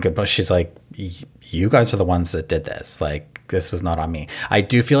is making good. She's like, you guys are the ones that did this. Like, this was not on me. I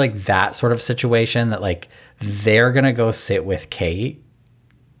do feel like that sort of situation, that like they're gonna go sit with Kate.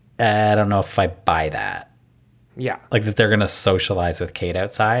 I don't know if I buy that. Yeah, like that they're gonna socialize with Kate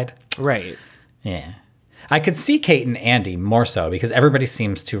outside. Right. Yeah, I could see Kate and Andy more so, because everybody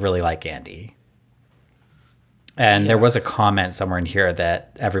seems to really like Andy. And there was a comment somewhere in here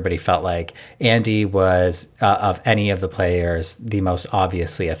that everybody felt like Andy was, of any of the players, the most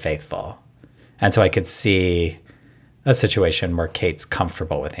obviously a faithful. And so I could see a situation where Kate's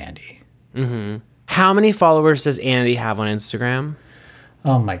comfortable with Andy. Mm-hmm. How many followers does Andy have on Instagram?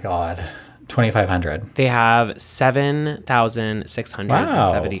 Oh my God. 2,500. They have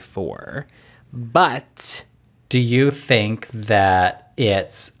 7,674. Wow. But do you think that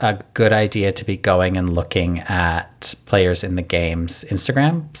it's a good idea to be going and looking at players in the game's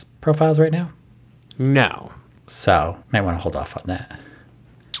Instagram profiles right now? No. So might want to hold off on that.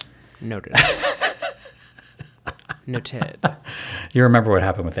 Noted. Noted. You remember what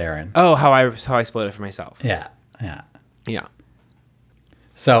happened with Aaron? Oh, how I spoiled it for myself. Yeah. Yeah.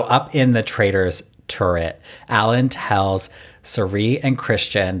 So up in the traitor's turret, Alan tells Sari and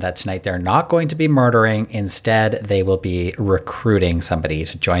Christian that tonight they're not going to be murdering. Instead, they will be recruiting somebody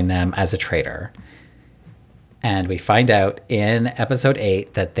to join them as a traitor. And we find out in episode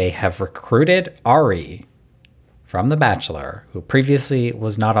 8 that they have recruited Ari from The Bachelor, who previously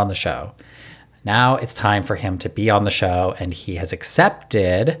was not on the show. Now it's time for him to be on the show, and he has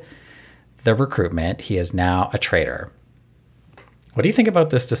accepted the recruitment. He is now a traitor. What do you think about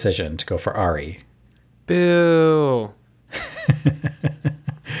this decision to go for Ari? Boo.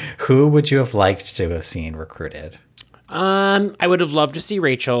 Who would you have liked to have seen recruited? I would have loved to see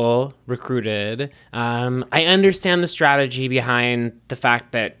Rachel recruited. I understand the strategy behind the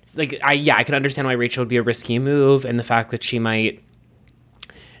fact that, like, I can understand why Rachel would be a risky move and the fact that she might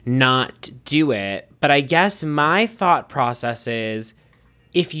not do it. But I guess my thought process is,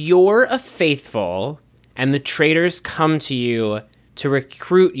 if you're a faithful and the traitors come to you to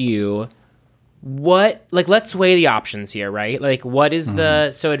recruit you, let's weigh the options here, right? Like, what is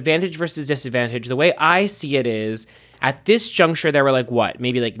so advantage versus disadvantage? The way I see it is, at this juncture, there were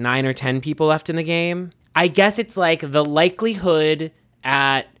maybe 9 or 10 people left in the game. I guess it's like the likelihood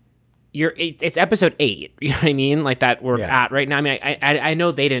at it's episode 8, you know what I mean? Like that we're at right now. I mean, I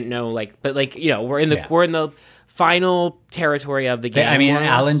know they didn't know, but we're in the final territory of the game. I mean,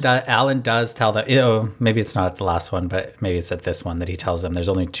 Alan does tell them, maybe it's not at the last one, but maybe it's at this one that he tells them there's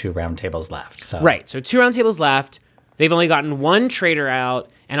only 2 round tables left. So right, so 2 round tables left. They've only gotten 1 traitor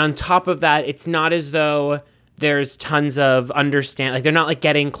out, and on top of that, it's not as though there's tons of they're not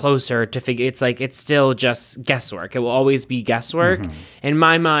getting closer to figure. It's it's still just guesswork. It will always be guesswork. In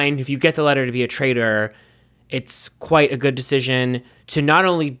my mind, if you get the letter to be a traitor, it's quite a good decision to not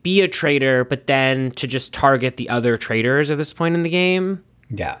only be a traitor, but then to just target the other traitors at this point in the game.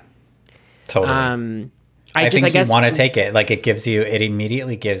 Yeah, totally. I think you want to take it. It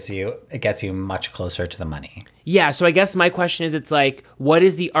gets you much closer to the money. Yeah, so I guess my question is, what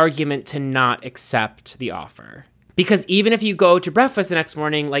is the argument to not accept the offer? Because even if you go to breakfast the next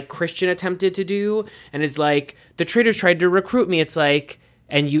morning, like Christian attempted to do, and is like, the traitors tried to recruit me, it's like,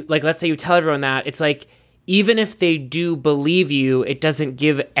 and you, let's say you tell everyone that, it's like, even if they do believe you, it doesn't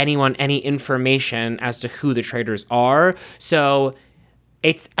give anyone any information as to who the traitors are. So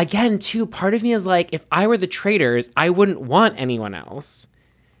it's, again, too, part of me is like, if I were the traitors, I wouldn't want anyone else.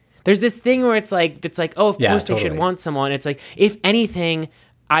 There's this thing where it's like, oh, of course they should want someone. It's like, if anything,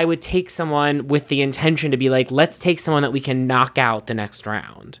 I would take someone with the intention to be like, let's take someone that we can knock out the next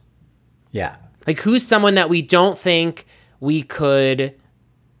round. Yeah. Like, who's someone that we don't think we could...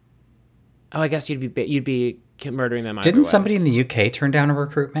 Oh, I guess you'd be murdering them. Didn't somebody in the UK turn down a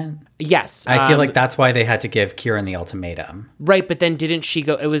recruitment? Yes. I feel like that's why they had to give Kieran the ultimatum. Right, but then didn't she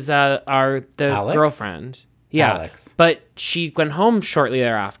go? It was the Alex? girlfriend. Yeah, Alex. But she went home shortly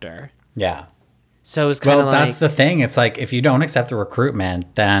thereafter. Yeah. So it was kind of that's the thing. It's like, if you don't accept the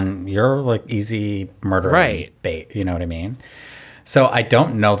recruitment, then you're easy murdering bait. You know what I mean? So I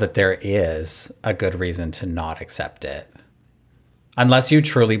don't know that there is a good reason to not accept it. Unless you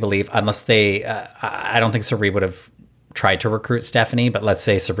truly believe, I don't think Sari would have tried to recruit Stephanie, but let's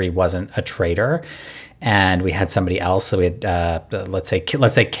say Sari wasn't a traitor and we had somebody else. So we had, let's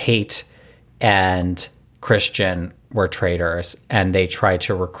say Kate and Christian were traitors and they tried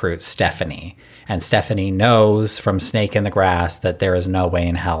to recruit Stephanie. And Stephanie knows from Snake in the Grass that there is no way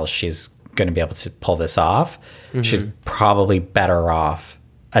in hell she's going to be able to pull this off. Mm-hmm. She's probably better off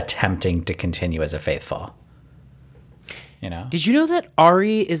attempting to continue as a faithful. You know? Did you know that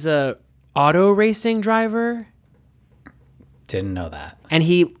Ari is a auto racing driver? Didn't know that. And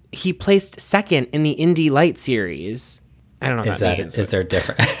he placed second in the Indy Light series. I don't know what that means. Is there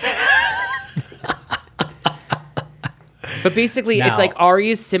different? But basically, it's like Ari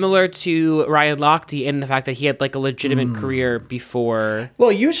is similar to Ryan Lochte in the fact that he had a legitimate career before.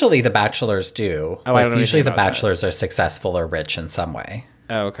 Well, usually the Bachelors do. Oh, I don't know. Usually the Bachelors are successful or rich in some way.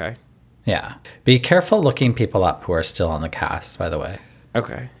 Oh, okay. Yeah. Be careful looking people up who are still on the cast, by the way.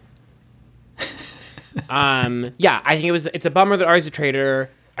 Okay. Yeah, I think it's a bummer that Ari's a traitor.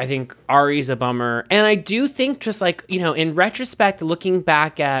 I think Ari's a bummer. And I do think just in retrospect, looking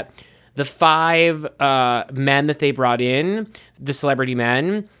back at the 5 men that they brought in, the celebrity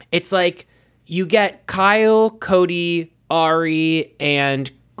men, it's like you get Kyle, Cody, Ari,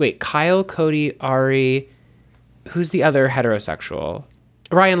 and... Wait, Kyle, Cody, Ari... Who's the other heterosexual?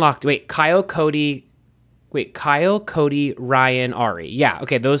 Ryan Lochte. Wait, Kyle, Cody, Ryan, Ari. Yeah,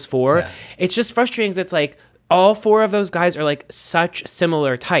 okay, those 4. Yeah. It's just frustrating because it's all 4 of those guys are such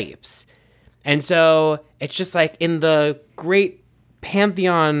similar types. And so it's just like in the great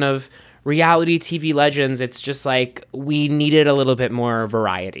pantheon of reality TV legends, it's just like we needed a little bit more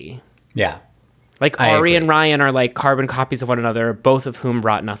variety. Yeah. Like I Ari agree. and Ryan are like carbon copies of one another, both of whom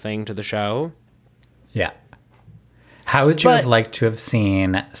brought nothing to the show. Yeah. How would you But- have liked to have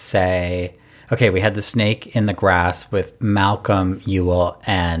seen, say, okay, we had the snake in the grass with Malcolm, Ewell,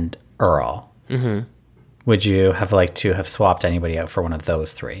 and Earl. Mm-hmm. Would you have liked to have swapped anybody out for one of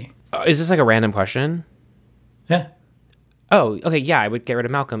those three? Is this like a random question? Yeah. Oh, okay, yeah, I would get rid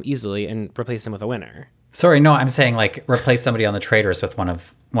of Malcolm easily and replace him with a winner. Sorry, no, I'm saying like replace somebody on the Traders with one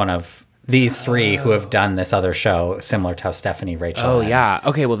of these three who have done this other show, similar to how Stephanie, Rachel. Oh, and yeah.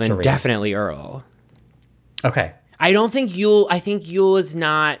 Okay, well then Serena. definitely Earl. Okay. I don't think Yule. I think Yule is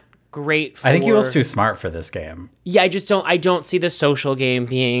not great for... I think Ewell's too smart for this game. Yeah, I don't see the social game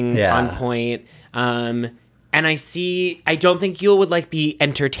being Yeah. on point. And I don't think Yule would like be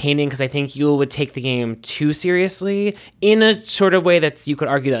entertaining because I think Yule would take the game too seriously in a sort of way that's, you could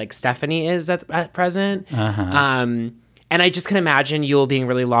argue that like Stephanie is at present. And I just can imagine Yule being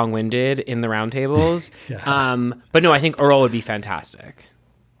really long-winded in the roundtables. But no, I think Earl would be fantastic.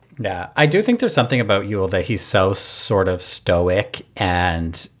 Yeah, I do think there's something about Ewell that he's so sort of stoic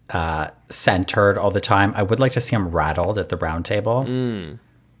and centered all the time. I would like to see him rattled at the round table. I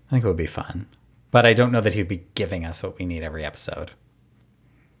think it would be fun. But I don't know that he'd be giving us what we need every episode.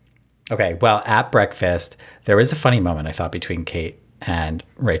 Okay, well, at breakfast, there was a funny moment, I thought, between Kate and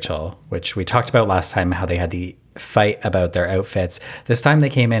Rachel, which we talked about last time, how they had the fight about their outfits. This time they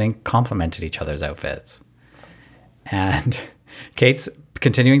came in and complimented each other's outfits. And Kate's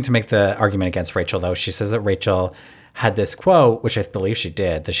continuing to make the argument against Rachel, though. She says that Rachel had this quote, which I believe she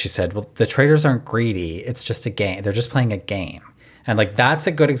did, that she said, well, the traders aren't greedy. It's just a game. They're just playing a game. And like, that's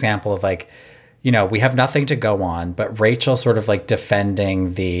a good example of like, you know, we have nothing to go on, but Rachel sort of like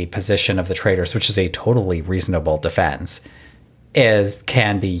defending the position of the traders, which is a totally reasonable defense,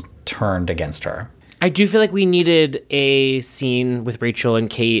 can be turned against her. I do feel like we needed a scene with Rachel and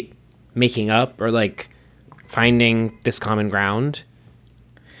Kate making up or like finding this common ground.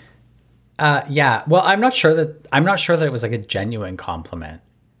 Yeah. Well, I'm not sure that it was like a genuine compliment.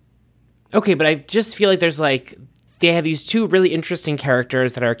 Okay, but I just feel like there's like they have these two really interesting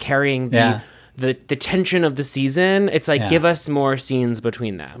characters that are carrying the tension of the season. It's like give us more scenes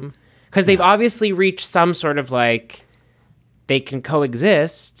between them because they've obviously reached some sort of like they can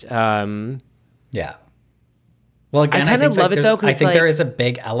coexist. Yeah. Well, again, I kind of love it though. I think there is a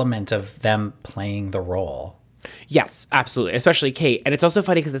big element of them playing the role. Yes, absolutely. Especially Kate. And it's also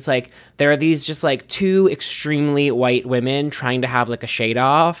funny because it's like there are these just like two extremely white women trying to have like a shade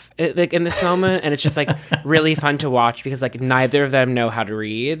off like in this moment. And it's just like really fun to watch because like neither of them know how to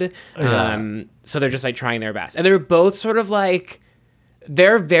read. So they're just like trying their best. And they're both sort of like,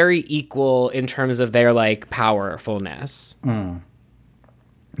 they're very equal in terms of their like powerfulness.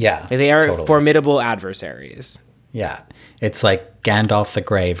 Yeah. They are totally. formidable adversaries. Yeah. It's like Gandalf the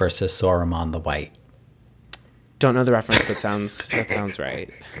Grey versus Saruman the White. Don't know the reference, but that sounds right.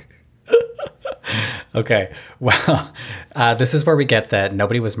 Okay. Well, this is where we get that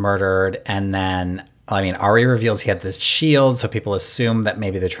nobody was murdered. And then, I mean, Ari reveals he had this shield, so people assume that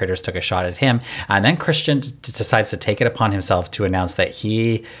maybe the traitors took a shot at him. And then Christian decides to take it upon himself to announce that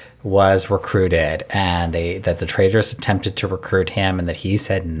he was recruited and that the traitors attempted to recruit him and that he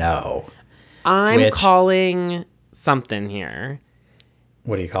said no. I'm calling something here.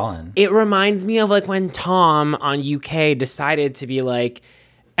 What are you calling? It reminds me of like when Tom on UK decided to be like,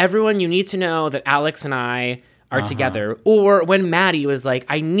 everyone, you need to know that Alex and I are together. Or when Maddie was like,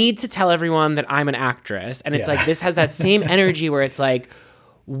 I need to tell everyone that I'm an actress. And it's like, this has that same energy where it's like,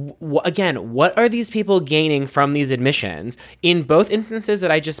 again, what are these people gaining from these admissions? In both instances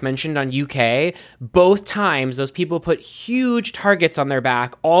that I just mentioned on UK, both times those people put huge targets on their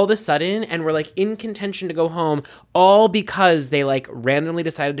back all of a sudden and were like in contention to go home, all because they like randomly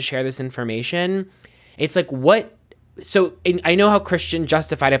decided to share this information. It's like, what? So I know how Christian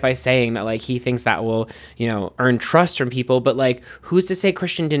justified it by saying that like he thinks that will, you know, earn trust from people, but like who's to say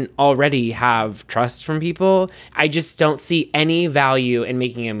Christian didn't already have trust from people? I just don't see any value in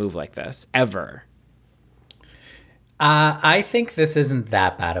making a move like this ever. I think this isn't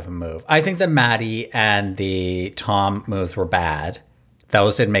that bad of a move. I think the Maddie and the Tom moves were bad.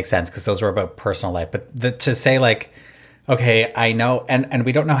 Those didn't make sense because those were about personal life. But to say like, okay, I know, and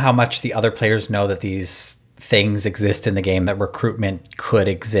we don't know how much the other players know that these things exist in the game, that recruitment could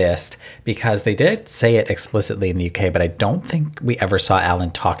exist, because they did say it explicitly in the UK, but I don't think we ever saw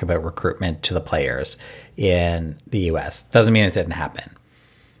Alan talk about recruitment to the players in the US. Doesn't mean it didn't happen.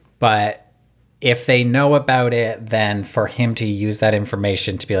 But if they know about it, then for him to use that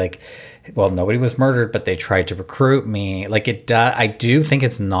information to be like, well, nobody was murdered, but they tried to recruit me. Like it does. I do think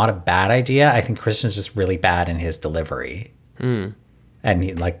it's not a bad idea. I think Christian's just really bad in his delivery. And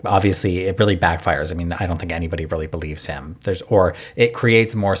he, like, obviously it really backfires. I mean, I don't think anybody really believes him. Or it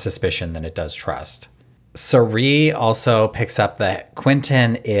creates more suspicion than it does trust. Sari also picks up that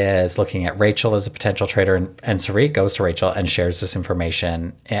Quentin is looking at Rachel as a potential traitor, and Sari goes to Rachel and shares this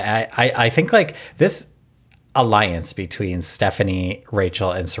information. I think like this alliance between Stephanie,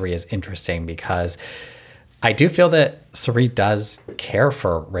 Rachel, and Sari is interesting because I do feel that Sari does care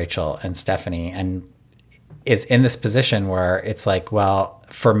for Rachel and Stephanie and is in this position where it's like, well,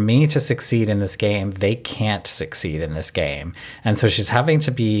 for me to succeed in this game, they can't succeed in this game. And so she's having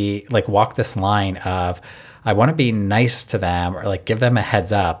to be like, walk this line of, I want to be nice to them or like give them a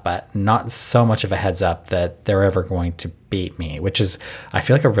heads up, but not so much of a heads up that they're ever going to beat me, which is, I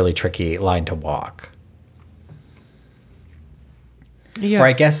feel like, a really tricky line to walk. Yeah. Or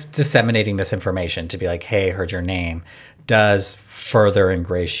I guess disseminating this information to be like, hey, heard your name, does further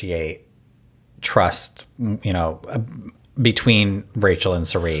ingratiate trust, you know, between Rachel and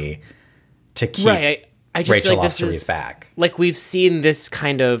Sari to keep I just Rachel feel like off this Sari's is back. Like we've seen this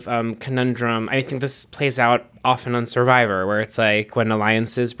kind of conundrum. I think this plays out often on Survivor, where it's like when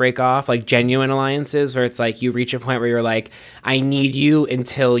alliances break off, like genuine alliances, where it's like you reach a point where you're like, I need you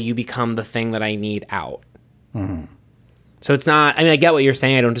until you become the thing that I need out. Mm-hmm. So it's not, I mean, I get what you're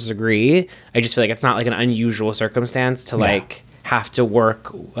saying. I don't disagree. I just feel like it's not like an unusual circumstance to like have to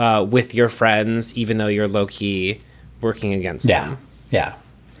work with your friends, even though you're low key working against them. Yeah.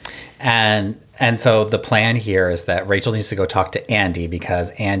 And so the plan here is that Rachel needs to go talk to Andy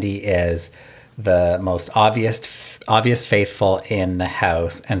because Andy is the most obvious faithful in the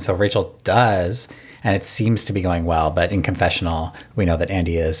house. And so Rachel does, and it seems to be going well, but in confessional, we know that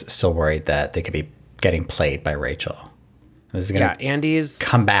Andy is still worried that they could be getting played by Rachel. This is going to Andy's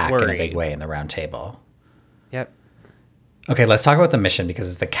come back worried in a big way in the round table. Yep. Okay, let's talk about the mission because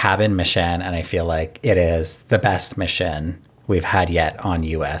it's the cabin mission, and I feel like it is the best mission we've had yet on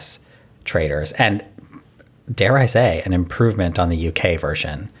U.S. Traitors. And dare I say, an improvement on the UK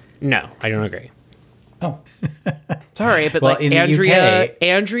version. No, I don't agree. Oh. Sorry, but Well, like in the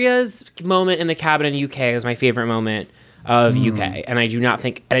Andrea's moment in the cabin in UK is my favorite moment of UK. And I do not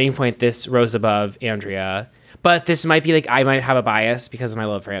think at any point this rose above Andrea. But this might be like, I might have a bias because of my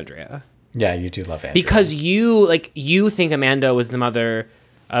love for Andrea. Yeah, you do love Andrea. Because you think Amanda was the mother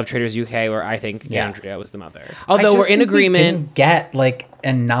of Traitors UK, where I think Andrea was the mother. Although we're in agreement. We didn't get like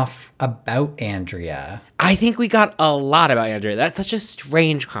enough about Andrea. I think we got a lot about Andrea. That's such a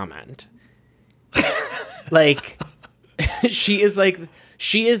strange comment. Like, she is like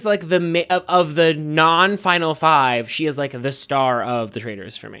the of the non-final five. She is like the star of the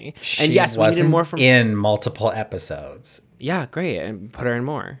Traitors for me. And yes, we needed more from in multiple episodes. Yeah, great, and put her in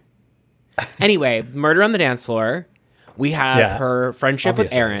more. Anyway, Murder on the Dance Floor. We have her friendship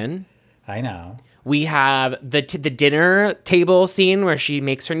with Aaron. I know. We have the dinner table scene where she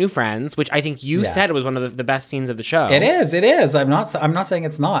makes her new friends, which I think you said was one of the best scenes of the show. It is. I'm not saying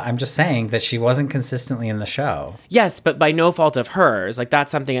it's not. I'm just saying that she wasn't consistently in the show. Yes, but by no fault of hers. Like,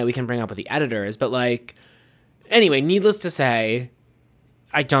 that's something that we can bring up with the editors. But like, anyway, needless to say,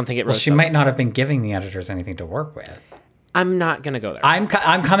 I don't think it rose. Well, she might not have been giving the editors anything to work with. I'm not gonna go there. I'm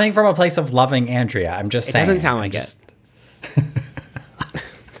coming from a place of loving Andrea. I'm just saying. It doesn't sound like it.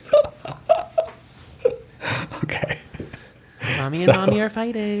 Okay. Mommy and Mommy are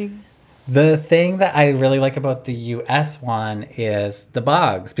fighting. The thing that I really like about the US one is the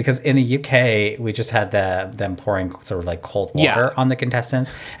bugs, because in the UK we just had them pouring sort of like cold water on the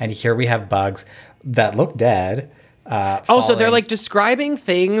contestants, and here we have bugs that look dead. Also, they're like describing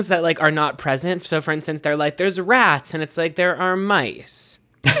things that like are not present. So, for instance, they're like, "There's rats," and it's like there are mice.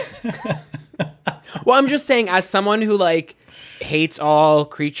 Well, I'm just saying, as someone who like hates all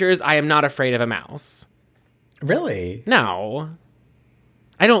creatures, I am not afraid of a mouse. Really? No.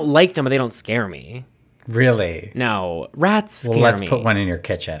 I don't like them, but they don't scare me. Really? No. Rats scare me. Well, let's me. put one in your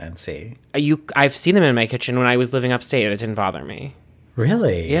kitchen and see. I've seen them in my kitchen when I was living upstate, and it didn't bother me.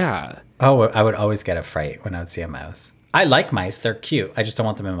 Really? Yeah. Oh, I would always get a fright when I would see a mouse. I like mice. They're cute. I just don't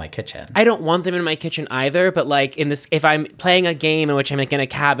want them in my kitchen. I don't want them in my kitchen either, but like if I'm playing a game in which I'm like in a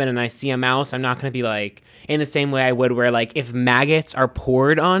cabin and I see a mouse, I'm not going to be like in the same way I would where like if maggots are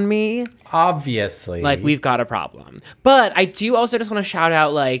poured on me. Obviously. Like we've got a problem. But I do also just want to shout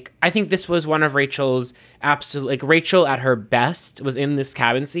out, like, I think this was one of Rachel's absolute, like Rachel at her best was in this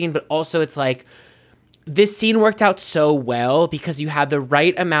cabin scene, but also it's like, this scene worked out so well because you had the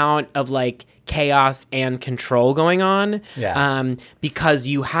right amount of like chaos and control going on. Yeah. Because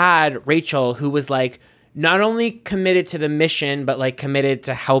you had Rachel, who was like not only committed to the mission, but like committed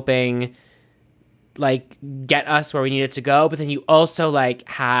to helping like get us where we needed to go. But then you also like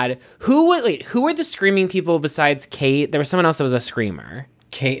had who were the screaming people besides Kate? There was someone else that was a screamer.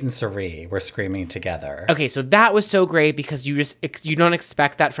 Kate and Suri were screaming together. Okay, so that was so great because you don't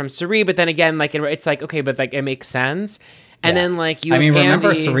expect that from Suri, but then again, like it's like okay, but like it makes sense. And then like you, remember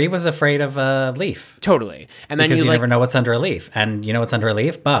Andy, Suri was afraid of a leaf. Totally, and then Because you like, never know what's under a leaf, and you know what's under a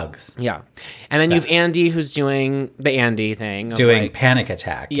leaf? Bugs. Yeah, and then you have Andy who's doing the Andy thing, of Doing like, panic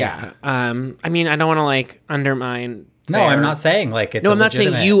attack. yeah. I mean, I don't want to like undermine. No, I'm not saying like it's. No, a I'm not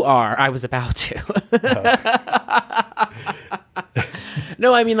saying legitimate- you are. I was about to.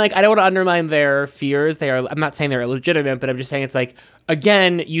 No, I mean, like, I don't want to undermine their fears. I'm not saying they're illegitimate, but I'm just saying it's like,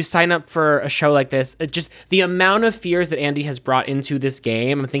 again, you sign up for a show like this. Just the amount of fears that Andy has brought into this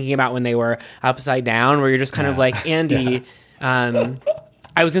game. I'm thinking about when they were Upside Down, where you're just kind of like, Andy, I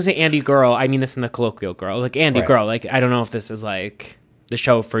was going to say Andy girl. I mean this in the colloquial girl. Like, Andy girl. Like, I don't know if this is like the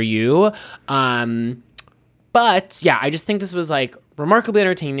show for you. But yeah, I just think this was like remarkably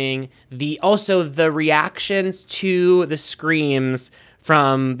entertaining. Also the reactions to the screams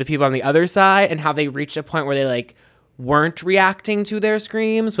from the people on the other side and how they reached a point where they like weren't reacting to their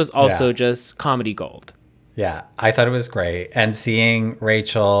screams was also just comedy gold. Yeah, I thought it was great. And seeing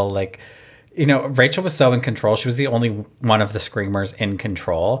Rachel, like, you know, Rachel was so in control. She was the only one of the screamers in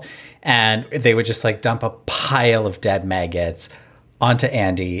control. And they would just like dump a pile of dead maggots onto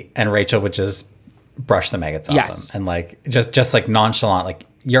Andy, and Rachel would just brush the maggots off them and like just like nonchalant, like,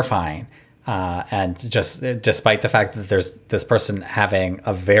 you're fine. And just despite the fact that there's this person having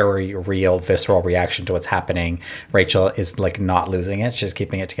a very real visceral reaction to what's happening, Rachel is like not losing it. She's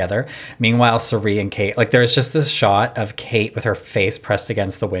keeping it together. Meanwhile, Suri and Kate, like there's just this shot of Kate with her face pressed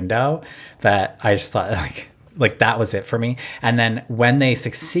against the window that I just thought like that was it for me. And then when they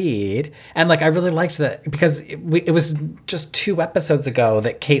succeed, and like I really liked that because it was just 2 episodes ago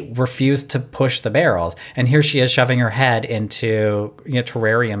that Kate refused to push the barrels, and here she is shoving her head into, you know,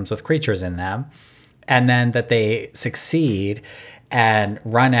 terrariums with creatures in them, and then that they succeed and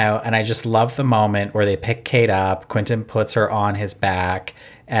run out. And I just love the moment where they pick Kate up, Quentin puts her on his back,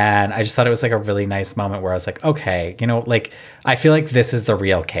 and I just thought it was like a really nice moment where I was like, okay, you know, like I feel like this is the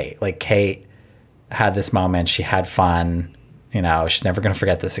real Kate. Like Kate had this moment, she had fun, you know, she's never going to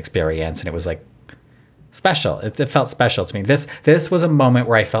forget this experience, and it was like special. It felt special to me. This was a moment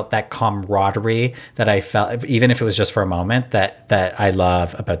where I felt that camaraderie that I felt, even if it was just for a moment, that I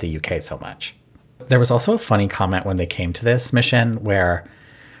love about the UK so much. There was also a funny comment when they came to this mission where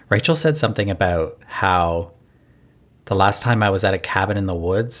Rachel said something about how the last time I was at a cabin in the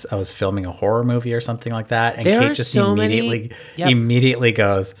woods, I was filming a horror movie or something like that, and Kate just immediately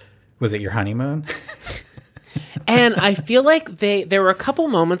goes, "Was it your honeymoon?" And I feel like there were a couple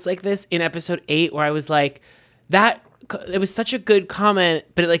moments like this in episode 8 where I was like, that it was such a good comment,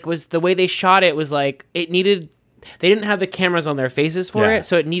 but it like was the way they shot it was like they didn't have the cameras on their faces for it,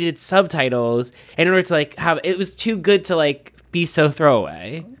 so it needed subtitles in order to like have it was too good to like be so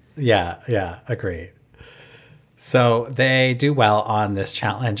throwaway. Yeah, agreed. So they do well on this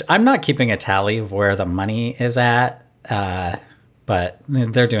challenge. I'm not keeping a tally of where the money is at, but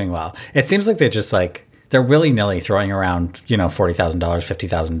they're doing well. It seems like they're willy-nilly throwing around, you know, $40,000,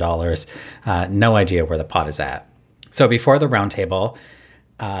 $50,000. No idea where the pot is at. So before the round table,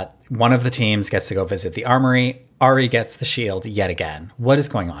 one of the teams gets to go visit the armory. Ari gets the shield yet again. What is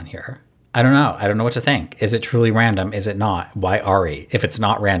going on here? I don't know. I don't know what to think. Is it truly random? Is it not? Why Ari? If it's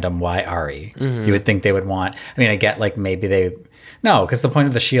not random, why Ari? Mm-hmm. You would think they would want... I mean, I get like maybe they... No, because the point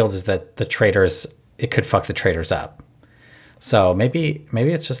of the shield is that the traitors... It could fuck the traitors up. So maybe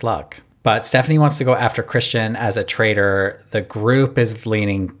it's just luck. But Stephanie wants to go after Christian as a traitor. The group is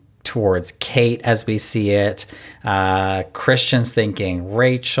leaning towards Kate as we see it. Christian's thinking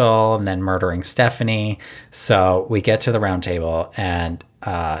Rachel and then murdering Stephanie. So we get to the round table and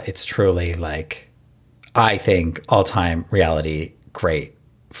it's truly like, I think, all-time reality great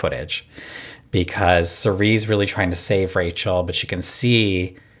footage. Because Suri's really trying to save Rachel, but she can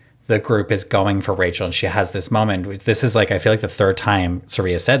see the group is going for Rachel, and she has this moment. This is like, I feel like the 3rd time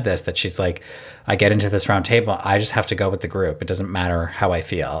Suri has said this, that she's like, I get into this round table, I just have to go with the group. It doesn't matter how I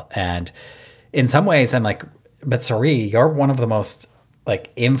feel. And in some ways I'm like, but Suri, you're one of the most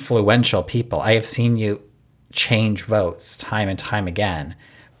like influential people. I have seen you change votes time and time again,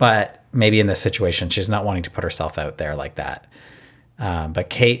 but maybe in this situation, she's not wanting to put herself out there like that. But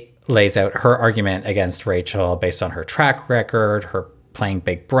Kate lays out her argument against Rachel based on her track record, her playing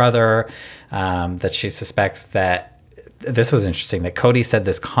Big Brother, that she suspects that this was interesting, that Cody said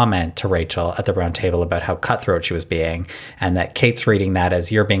this comment to Rachel at the round table about how cutthroat she was being, and that Kate's reading that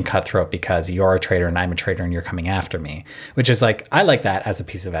as you're being cutthroat because you're a traitor and I'm a traitor and you're coming after me, which is like, I like that as a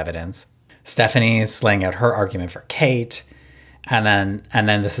piece of evidence. Stephanie's laying out her argument for Kate. And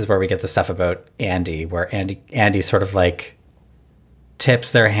then this is where we get the stuff about Andy, where Andy sort of like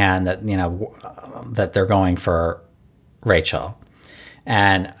tips their hand that, you know, that they're going for Rachel.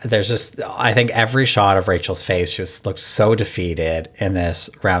 And there's just, I think every shot of Rachel's face just looks so defeated in this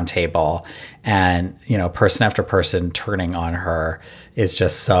round table. And, you know, person after person turning on her is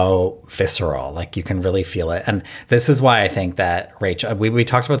just so visceral. Like, you can really feel it. And this is why I think that Rachel, we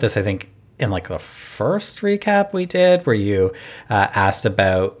talked about this, I think, in like the first recap we did, where you asked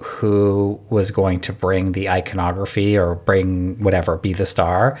about who was going to bring the iconography or bring whatever, be the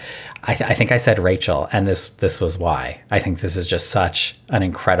star. I think I said Rachel, and this was why. I think this is just such an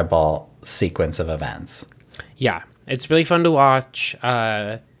incredible sequence of events. Yeah, it's really fun to watch.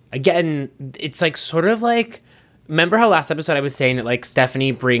 Again, it's like sort of like, remember how last episode I was saying that like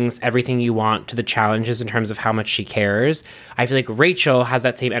Stephanie brings everything you want to the challenges in terms of how much she cares? I feel like Rachel has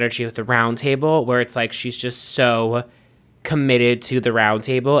that same energy with the round table, where it's like she's just so committed to the round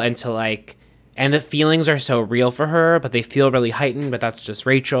table and to like, and the feelings are so real for her, but they feel really heightened, but that's just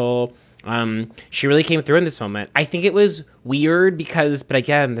Rachel. She really came through in this moment. I think it was weird because, but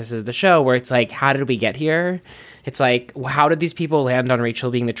again, this is the show where it's like, how did we get here? It's like, how did these people land on Rachel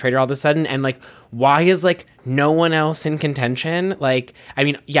being the traitor all of a sudden? And like, why is like no one else in contention? Like, I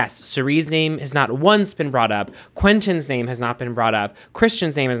mean, yes, Cirie's name has not once been brought up. Quentin's name has not been brought up.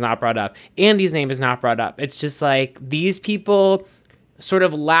 Christian's name is not brought up. Andy's name is not brought up. It's just like, these people sort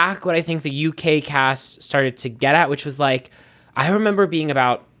of lack what I think the UK cast started to get at, which was like, I remember being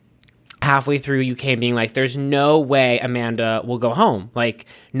about halfway through UK and being like, there's no way Amanda will go home. Like,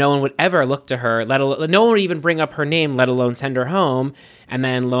 no one would ever look to her, no one would even bring up her name, let alone send her home. And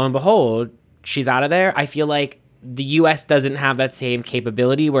then lo and behold, she's out of there. I feel like the US doesn't have that same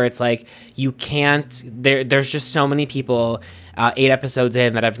capability where it's like, you can't, there's just so many people 8 episodes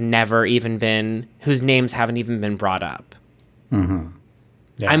in that have never even been, whose names haven't even been brought up. Mm-hmm.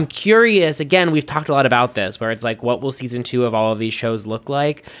 Yeah. I'm curious, again, we've talked a lot about this, where it's like, what will season 2 of all of these shows look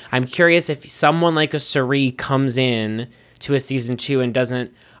like? I'm curious if someone like a Cirie comes in to a season 2 and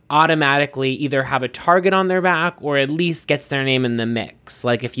doesn't automatically either have a target on their back or at least gets their name in the mix.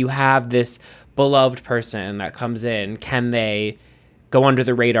 Like, if you have this beloved person that comes in, can they go under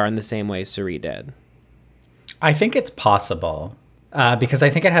the radar in the same way Cirie did? I think it's possible because I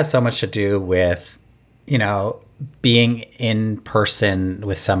think it has so much to do with, you know, being in person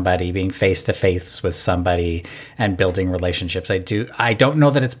with somebody, being face to face with somebody and building relationships. I don't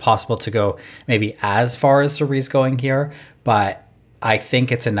know that it's possible to go maybe as far as Cirie's going here, but I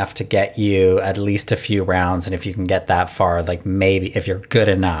think it's enough to get you at least a few rounds. And if you can get that far, like maybe if you're good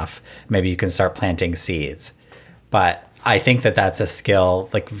enough, maybe you can start planting seeds. But I think that that's a skill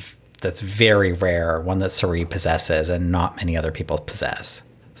like that's very rare, one that Cirie possesses and not many other people possess.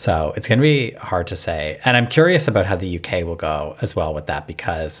 So it's going to be hard to say. And I'm curious about how the UK will go as well with that,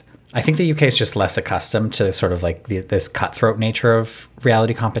 because I think the UK is just less accustomed to sort of like this cutthroat nature of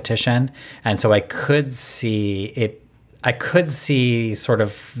reality competition. And so I could see sort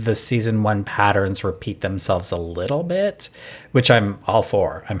of the season 1 patterns repeat themselves a little bit, which I'm all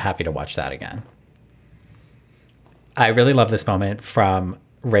for. I'm happy to watch that again. I really love this moment from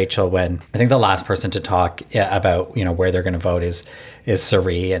Rachel when I think the last person to talk about, you know, where they're going to vote is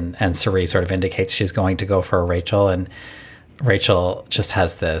Cirie, and Cirie sort of indicates she's going to go for Rachel, and Rachel just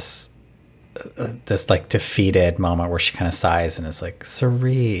has this like defeated moment where she kind of sighs and is like,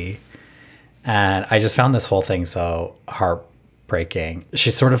 Cirie. And I just found this whole thing so heartbreaking.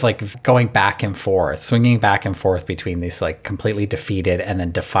 She's sort of like going back and forth, swinging back and forth between these like completely defeated and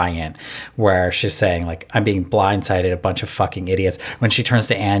then defiant, where she's saying like, I'm being blindsided, a bunch of fucking idiots. When she turns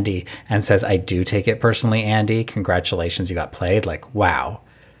to Andy and says, I do take it personally, Andy, congratulations, you got played. Like, wow.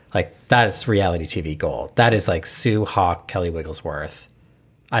 Like, that is reality TV gold. That is like Sue Hawk, Kelly Wigglesworth.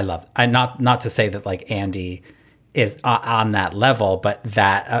 I love, not to say that like Andy is on that level, but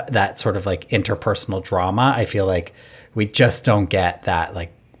that sort of like interpersonal drama, I feel like we just don't get that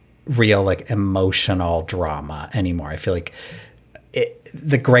like real like emotional drama anymore. I feel like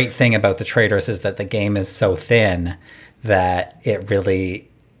the great thing about The Traitors is that the game is so thin that it really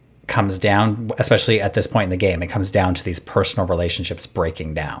comes down, especially at this point in the game, it comes down to these personal relationships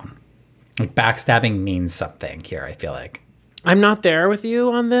breaking down. Like, backstabbing means something here, I feel like. I'm not there with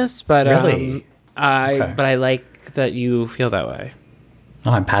you on this, but really? But I like that you feel that way.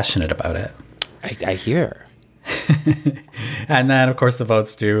 Oh, I'm passionate about it. I hear. And then, of course, the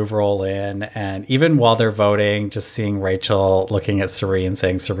votes do roll in. And even while they're voting, just seeing Rachel looking at Suri and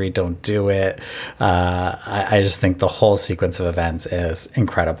saying, Suri, don't do it. I just think the whole sequence of events is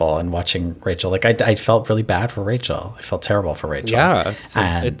incredible. And watching Rachel, like, I felt really bad for Rachel. I felt terrible for Rachel. Yeah, it's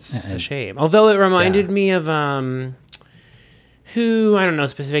a shame. Although it reminded me of who, I don't know a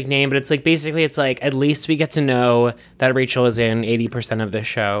specific name, but it's like basically it's like at least we get to know that Rachel is in 80% of the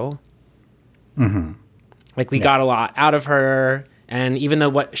show. Mm-hmm. Like we got a lot out of her, and even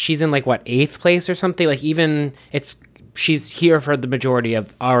though she's in like 8th place or something, like even she's here for the majority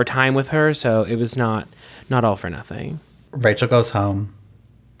of our time with her, so it was not all for nothing. Rachel goes home.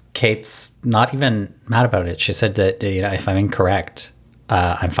 Kate's not even mad about it. She said that, if I'm incorrect,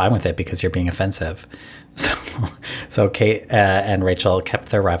 I'm fine with it because you're being offensive. So Kate and Rachel kept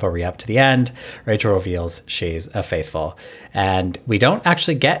their rivalry up to the end. Rachel reveals she's a faithful. And we don't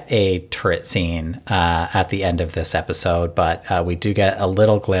actually get a turret scene at the end of this episode, but we do get a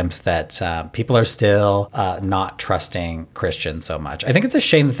little glimpse that people are still not trusting Christian so much. I think it's a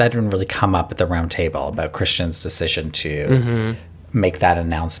shame that didn't really come up at the round table about Christian's decision to make that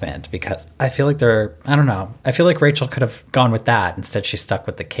announcement, because I feel like I feel like Rachel could have gone with that. Instead, she stuck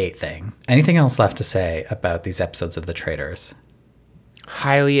with the Kate thing. Anything else left to say about these episodes of The Traitors?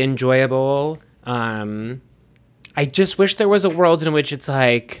 Highly enjoyable. I just wish there was a world in which it's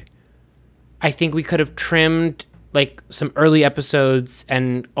like, I think we could have trimmed like some early episodes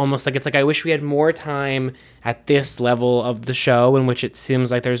and almost like, it's like, I wish we had more time at this level of the show in which it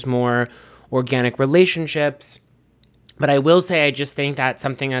seems like there's more organic relationships. But I will say, I just think that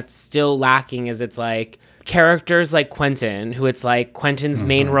something that's still lacking is it's like characters like Quentin, who it's like Quentin's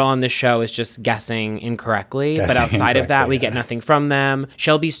main role on the show is just guessing incorrectly. But outside of that, we get nothing from them.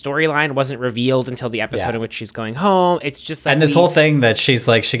 Shelby's storyline wasn't revealed until the episode in which she's going home. It's just like, and this whole thing that she's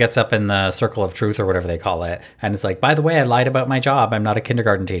like, she gets up in the circle of truth or whatever they call it. And it's like, by the way, I lied about my job. I'm not a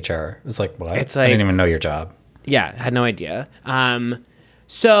kindergarten teacher. It's like, what? It's like, I didn't even know your job. Yeah, I had no idea.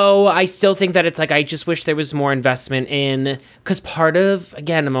 So I still think that it's like, I just wish there was more investment in, because part of,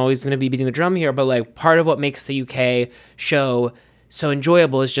 again, I'm always going to be beating the drum here, but like part of what makes the UK show so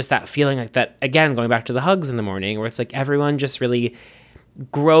enjoyable is just that feeling like that, again, going back to the hugs in the morning, where it's like everyone just really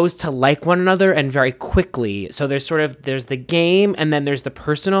grows to like one another and very quickly. So there's the game and then there's the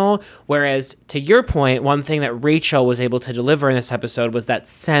personal. Whereas to your point, one thing that Rachel was able to deliver in this episode was that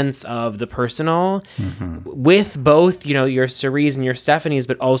sense of the personal with both, your Cerise and your Stephanies,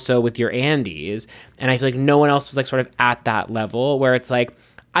 but also with your Andys. And I feel like no one else was like sort of at that level where it's like,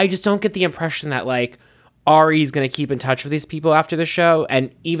 I just don't get the impression that like Ari's going to keep in touch with these people after the show.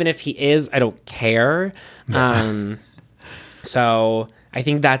 And even if he is, I don't care. So I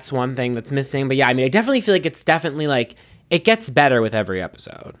think that's one thing that's missing. But yeah, I mean, I definitely feel like it's definitely like, it gets better with every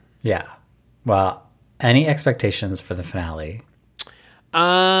episode. Yeah. Well, any expectations for the finale?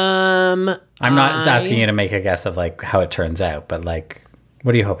 I'm not asking you to make a guess of like how it turns out, but like,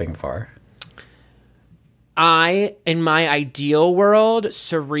 what are you hoping for? In my ideal world,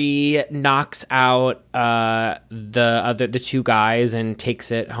 Suri knocks out the two guys and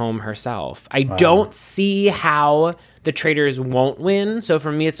takes it home herself. I don't see how the traitors won't win. So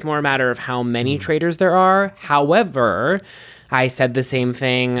for me, it's more a matter of how many traitors there are. However, I said the same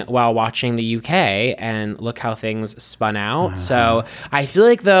thing while watching the UK, and look how things spun out. So I feel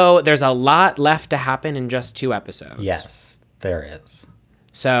like, though, there's a lot left to happen in just 2 episodes. Yes, there is.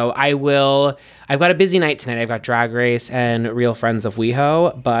 So I've got a busy night tonight. I've got Drag Race and Real Friends of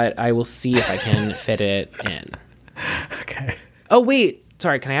WeHo, but I will see if I can fit it in. Okay. Oh, wait.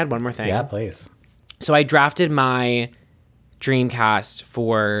 Sorry, can I add one more thing? Yeah, please. So I drafted my Dreamcast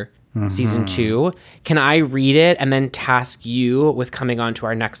for season 2. Can I read it and then task you with coming on to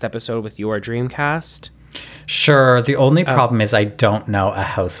our next episode with your Dreamcast? Sure. The only problem is I don't know a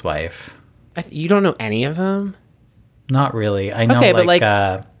housewife. You don't know any of them? Not really. I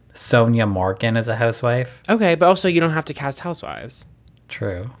know Sonia Morgan is a housewife. Okay, but also you don't have to cast housewives.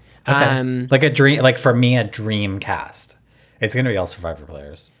 True. Okay. Like a dream, like for me, a dream cast. It's going to be all Survivor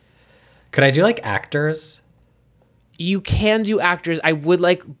players. Could I do like actors? You can do actors. I would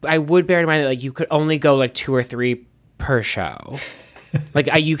bear in mind that like you could only go like 2 or 3 per show.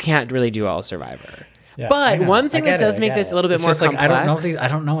 You can't really do all Survivor. Yeah, but one thing that does make this a little bit more complex. I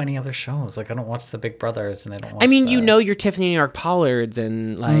don't know any other shows. Like I don't watch the Big Brothers, and I don't watch your Tiffany New York Pollards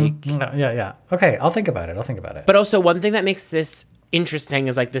and like. Yeah. Okay, I'll think about it. But also one thing that makes this interesting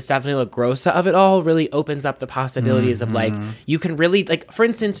is like the Stephanie LaGrossa of it all really opens up the possibilities of like, you can really like, for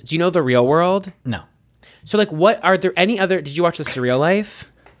instance, do you know The Real World? No. So like, what are there any other, did you watch The Surreal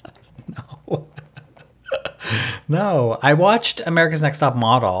Life? No. No, I watched America's Next Top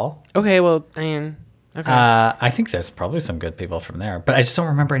Model. Okay, well, I mean, I think there's probably some good people from there, but I just don't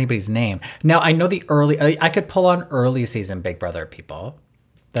remember anybody's name. Now, I know the early, I could pull on early season Big Brother people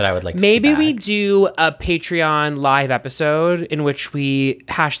that I would like to see Maybe back. we do a Patreon live episode in which we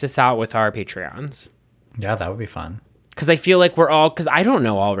hash this out with our Patreons. Yeah, that would be fun. Because I feel like because I don't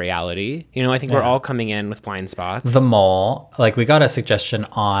know all reality. You know, I think we're Yeah. all coming in with blind spots. The mole, like we got a suggestion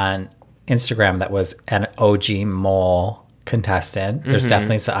on Instagram that was an OG mole contestant. There's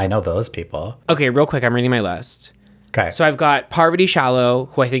definitely, I know those people. Okay, real quick, I'm reading my list. Okay. So I've got Parvati Shallow,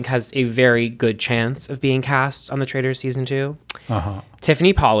 who I think has a very good chance of being cast on The Traitors Season 2.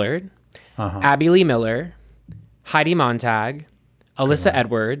 Tiffany Pollard, Abby Lee Miller, Heidi Montag, Alyssa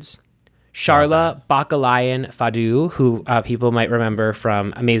Edwards, Sharla Bacalayan Fadu, who people might remember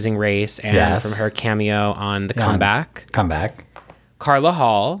from Amazing Race and Yes. from her cameo on The Comeback. Comeback. Carla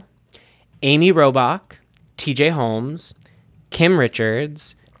Hall, Amy Robach, TJ Holmes, Kim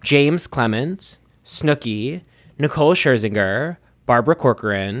Richards, James Clement, Snooki, Nicole Scherzinger, Barbara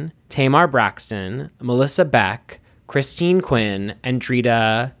Corcoran, Tamar Braxton, Melissa Beck, Christine Quinn, and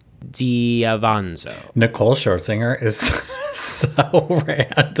Drita Diavanzo. Nicole Scherzinger is so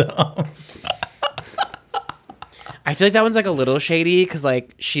random. I feel like that one's like a little shady because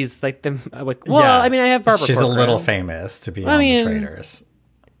like she's like the I mean I have Barbara. She's Corcoran. a little famous to be on mean, The Traitors.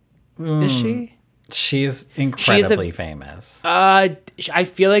 Is she? She's incredibly famous. I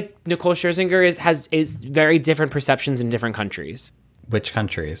feel like Nicole Scherzinger is very different perceptions in different countries. Which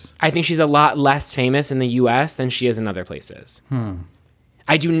countries? I think she's a lot less famous in the U.S. than she is in other places.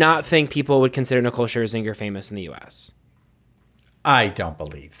 I do not think people would consider Nicole Scherzinger famous in the U.S. I don't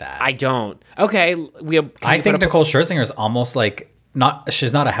believe that. I don't. Okay, I think Nicole Scherzinger is almost like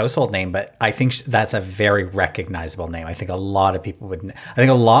she's not a household name, but I think that's a very recognizable name. I think a lot of people I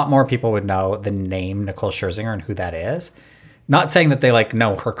think a lot more people would know the name Nicole Scherzinger and who that is. Not saying that they like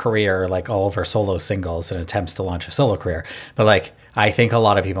know her career, like all of her solo singles and attempts to launch a solo career, but like I think a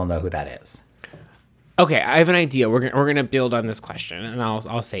lot of people know who that is. Okay, I have an idea. We're gonna build on this question, and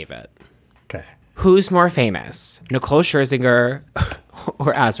I'll save it. Okay. Who's more famous, Nicole Scherzinger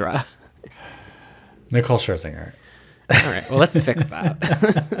or Azra? Nicole Scherzinger. All right, well, let's fix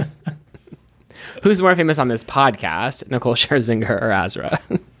that. Who's more famous on this podcast, Nicole Scherzinger or Azra?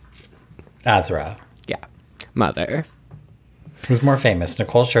 Azra. Yeah, mother. Who's more famous,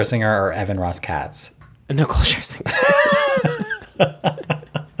 Nicole Scherzinger or Evan Ross Katz? Nicole Scherzinger.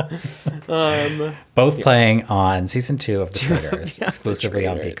 Both playing on season 2 of The Traitors, The exclusively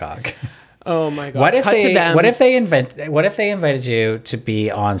on Traitors. Peacock. Oh my god. What if Cut to them. What if they invited you to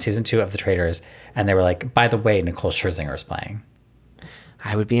be on season 2 of The Traitors, and they were like, by the way, Nicole Scherzinger is playing?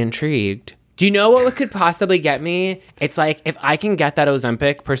 I would be intrigued. Do you know what could possibly get me? It's like if I can get that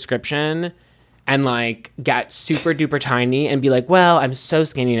Ozempic prescription and like get super duper tiny and be like, well, I'm so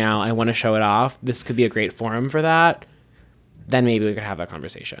skinny now, I want to show it off. This could be a great forum for that. Then maybe we could have that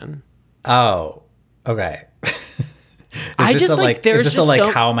conversation. Oh, okay. I just like there's is this just a, like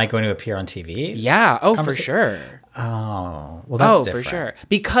so how am I going to appear on TV? yeah. Oh, for sure. Oh, well, that's Oh, different. for sure.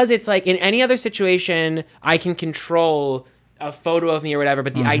 Because it's like in any other situation, I can control a photo of me or whatever.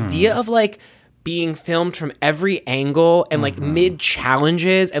 But the idea of like being filmed from every angle and like mid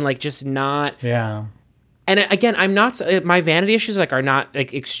challenges and like just not. Yeah. And again, I'm not. My vanity issues like are not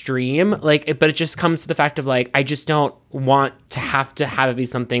like extreme. Like, but it just comes to the fact of like I just don't want to have it be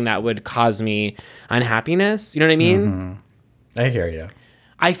something that would cause me unhappiness. You know what I mean? I hear you.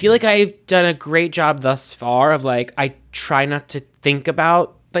 I feel like I've done a great job thus far of like I try not to think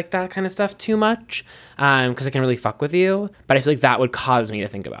about like that kind of stuff too much because it can really fuck with you. But I feel like that would cause me to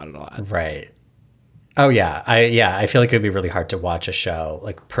think about it a lot. Right. Oh yeah. I feel like it would be really hard to watch a show,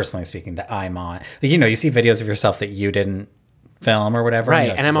 like personally speaking, that I'm on. Like, you see videos of yourself that you didn't film or whatever. Right.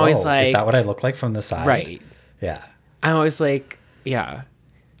 You're And I'm always "Whoa, like, is that what I look like from the side? Right. Yeah. I'm always like, yeah.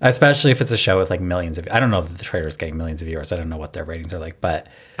 Especially if it's a show with like millions of, I don't know that The Traitors getting millions of viewers. I don't know what their ratings are like, but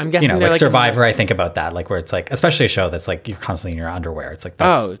I'm guessing they're like like Survivor, I think about that, like where it's like, especially a show that's like you're constantly in your underwear. It's like,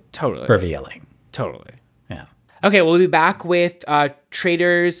 that's totally. revealing. Totally. Yeah. Okay, we'll be back with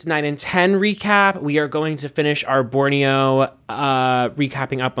Traitors 9 and 10 recap. We are going to finish our Borneo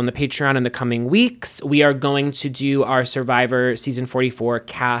recapping up on the Patreon in the coming weeks. We are going to do our Survivor Season 44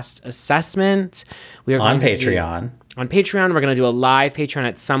 cast assessment. We are On going to Patreon. on Patreon. We're going to do a live Patreon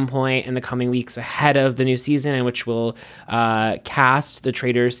at some point in the coming weeks ahead of the new season in which we'll cast The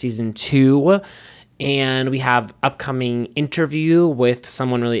Traitors Season 2. And we have upcoming interview with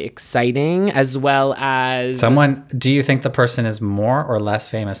someone really exciting, as well as Do you think the person is more or less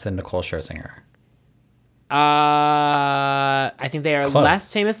famous than Nicole Scherzinger? I think they are Close.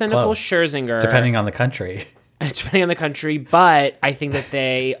 less famous than Nicole Close. Scherzinger. Depending on the country. depending on the country, but I think that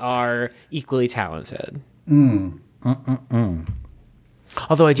they are equally talented.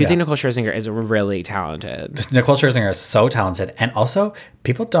 Although I do think Nicole Scherzinger is really talented. Nicole Scherzinger is so talented. And also,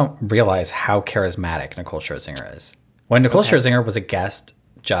 people don't realize how charismatic Nicole Scherzinger is. When Nicole Scherzinger was a guest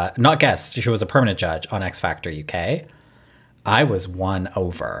judge, not guest, she was a permanent judge on X Factor UK, I was won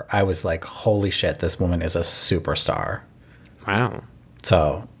over. I was like, holy shit, this woman is a superstar. Wow.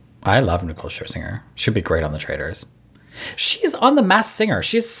 So I love Nicole Scherzinger. She'd be great on The Traitors. She's on The Masked Singer.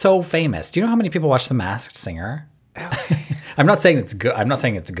 She's so famous. Do you know how many people watch The Masked Singer? I'm not saying it's good. I'm not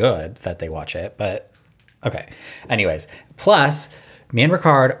saying it's good that they watch it, but okay. Anyways, plus me and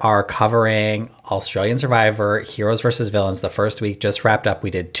Ricard are covering Australian Survivor, Heroes versus Villains. The first week just wrapped up.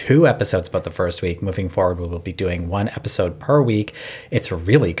 We did 2 episodes about the first week. Moving forward, we will be doing 1 episode per week. It's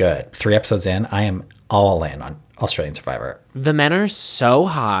really good. 3 episodes in, I am all in on Australian Survivor. The men are so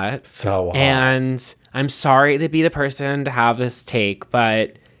hot. So hot. And I'm sorry to be the person to have this take,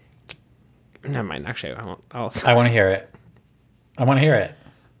 but never mind. Actually, I won't. I want to hear it. I want to hear it.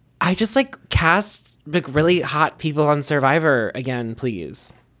 I just like cast like really hot people on Survivor again,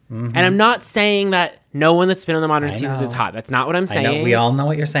 please. And I'm not saying that no one that's been on the modern seasons is hot. That's not what I'm saying. I know, we all know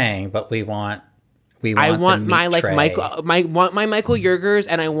what you're saying, but we want I want my like tray. Michael Yergers,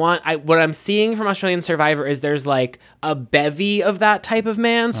 and what I'm seeing from Australian Survivor is there's like a bevy of that type of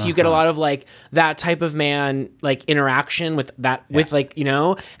man. So you get a lot of like that type of man like interaction with that with like, you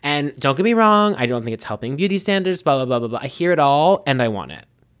know, and don't get me wrong, I don't think it's helping beauty standards, blah blah blah blah blah. I hear it all and I want it.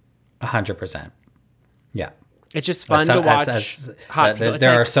 100%. Yeah. It's just fun to watch hot people.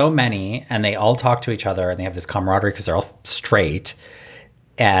 There are so many, and they all talk to each other, and they have this camaraderie because they're all straight.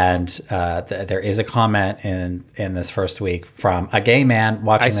 And there is a comment in this first week from a gay man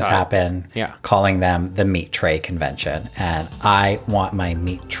watching this happen, calling them the meat tray convention. And I want my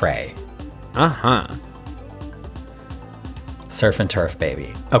meat tray. Surf and turf,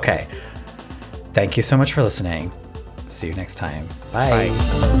 baby. Okay. Thank you so much for listening. See you next time. Bye.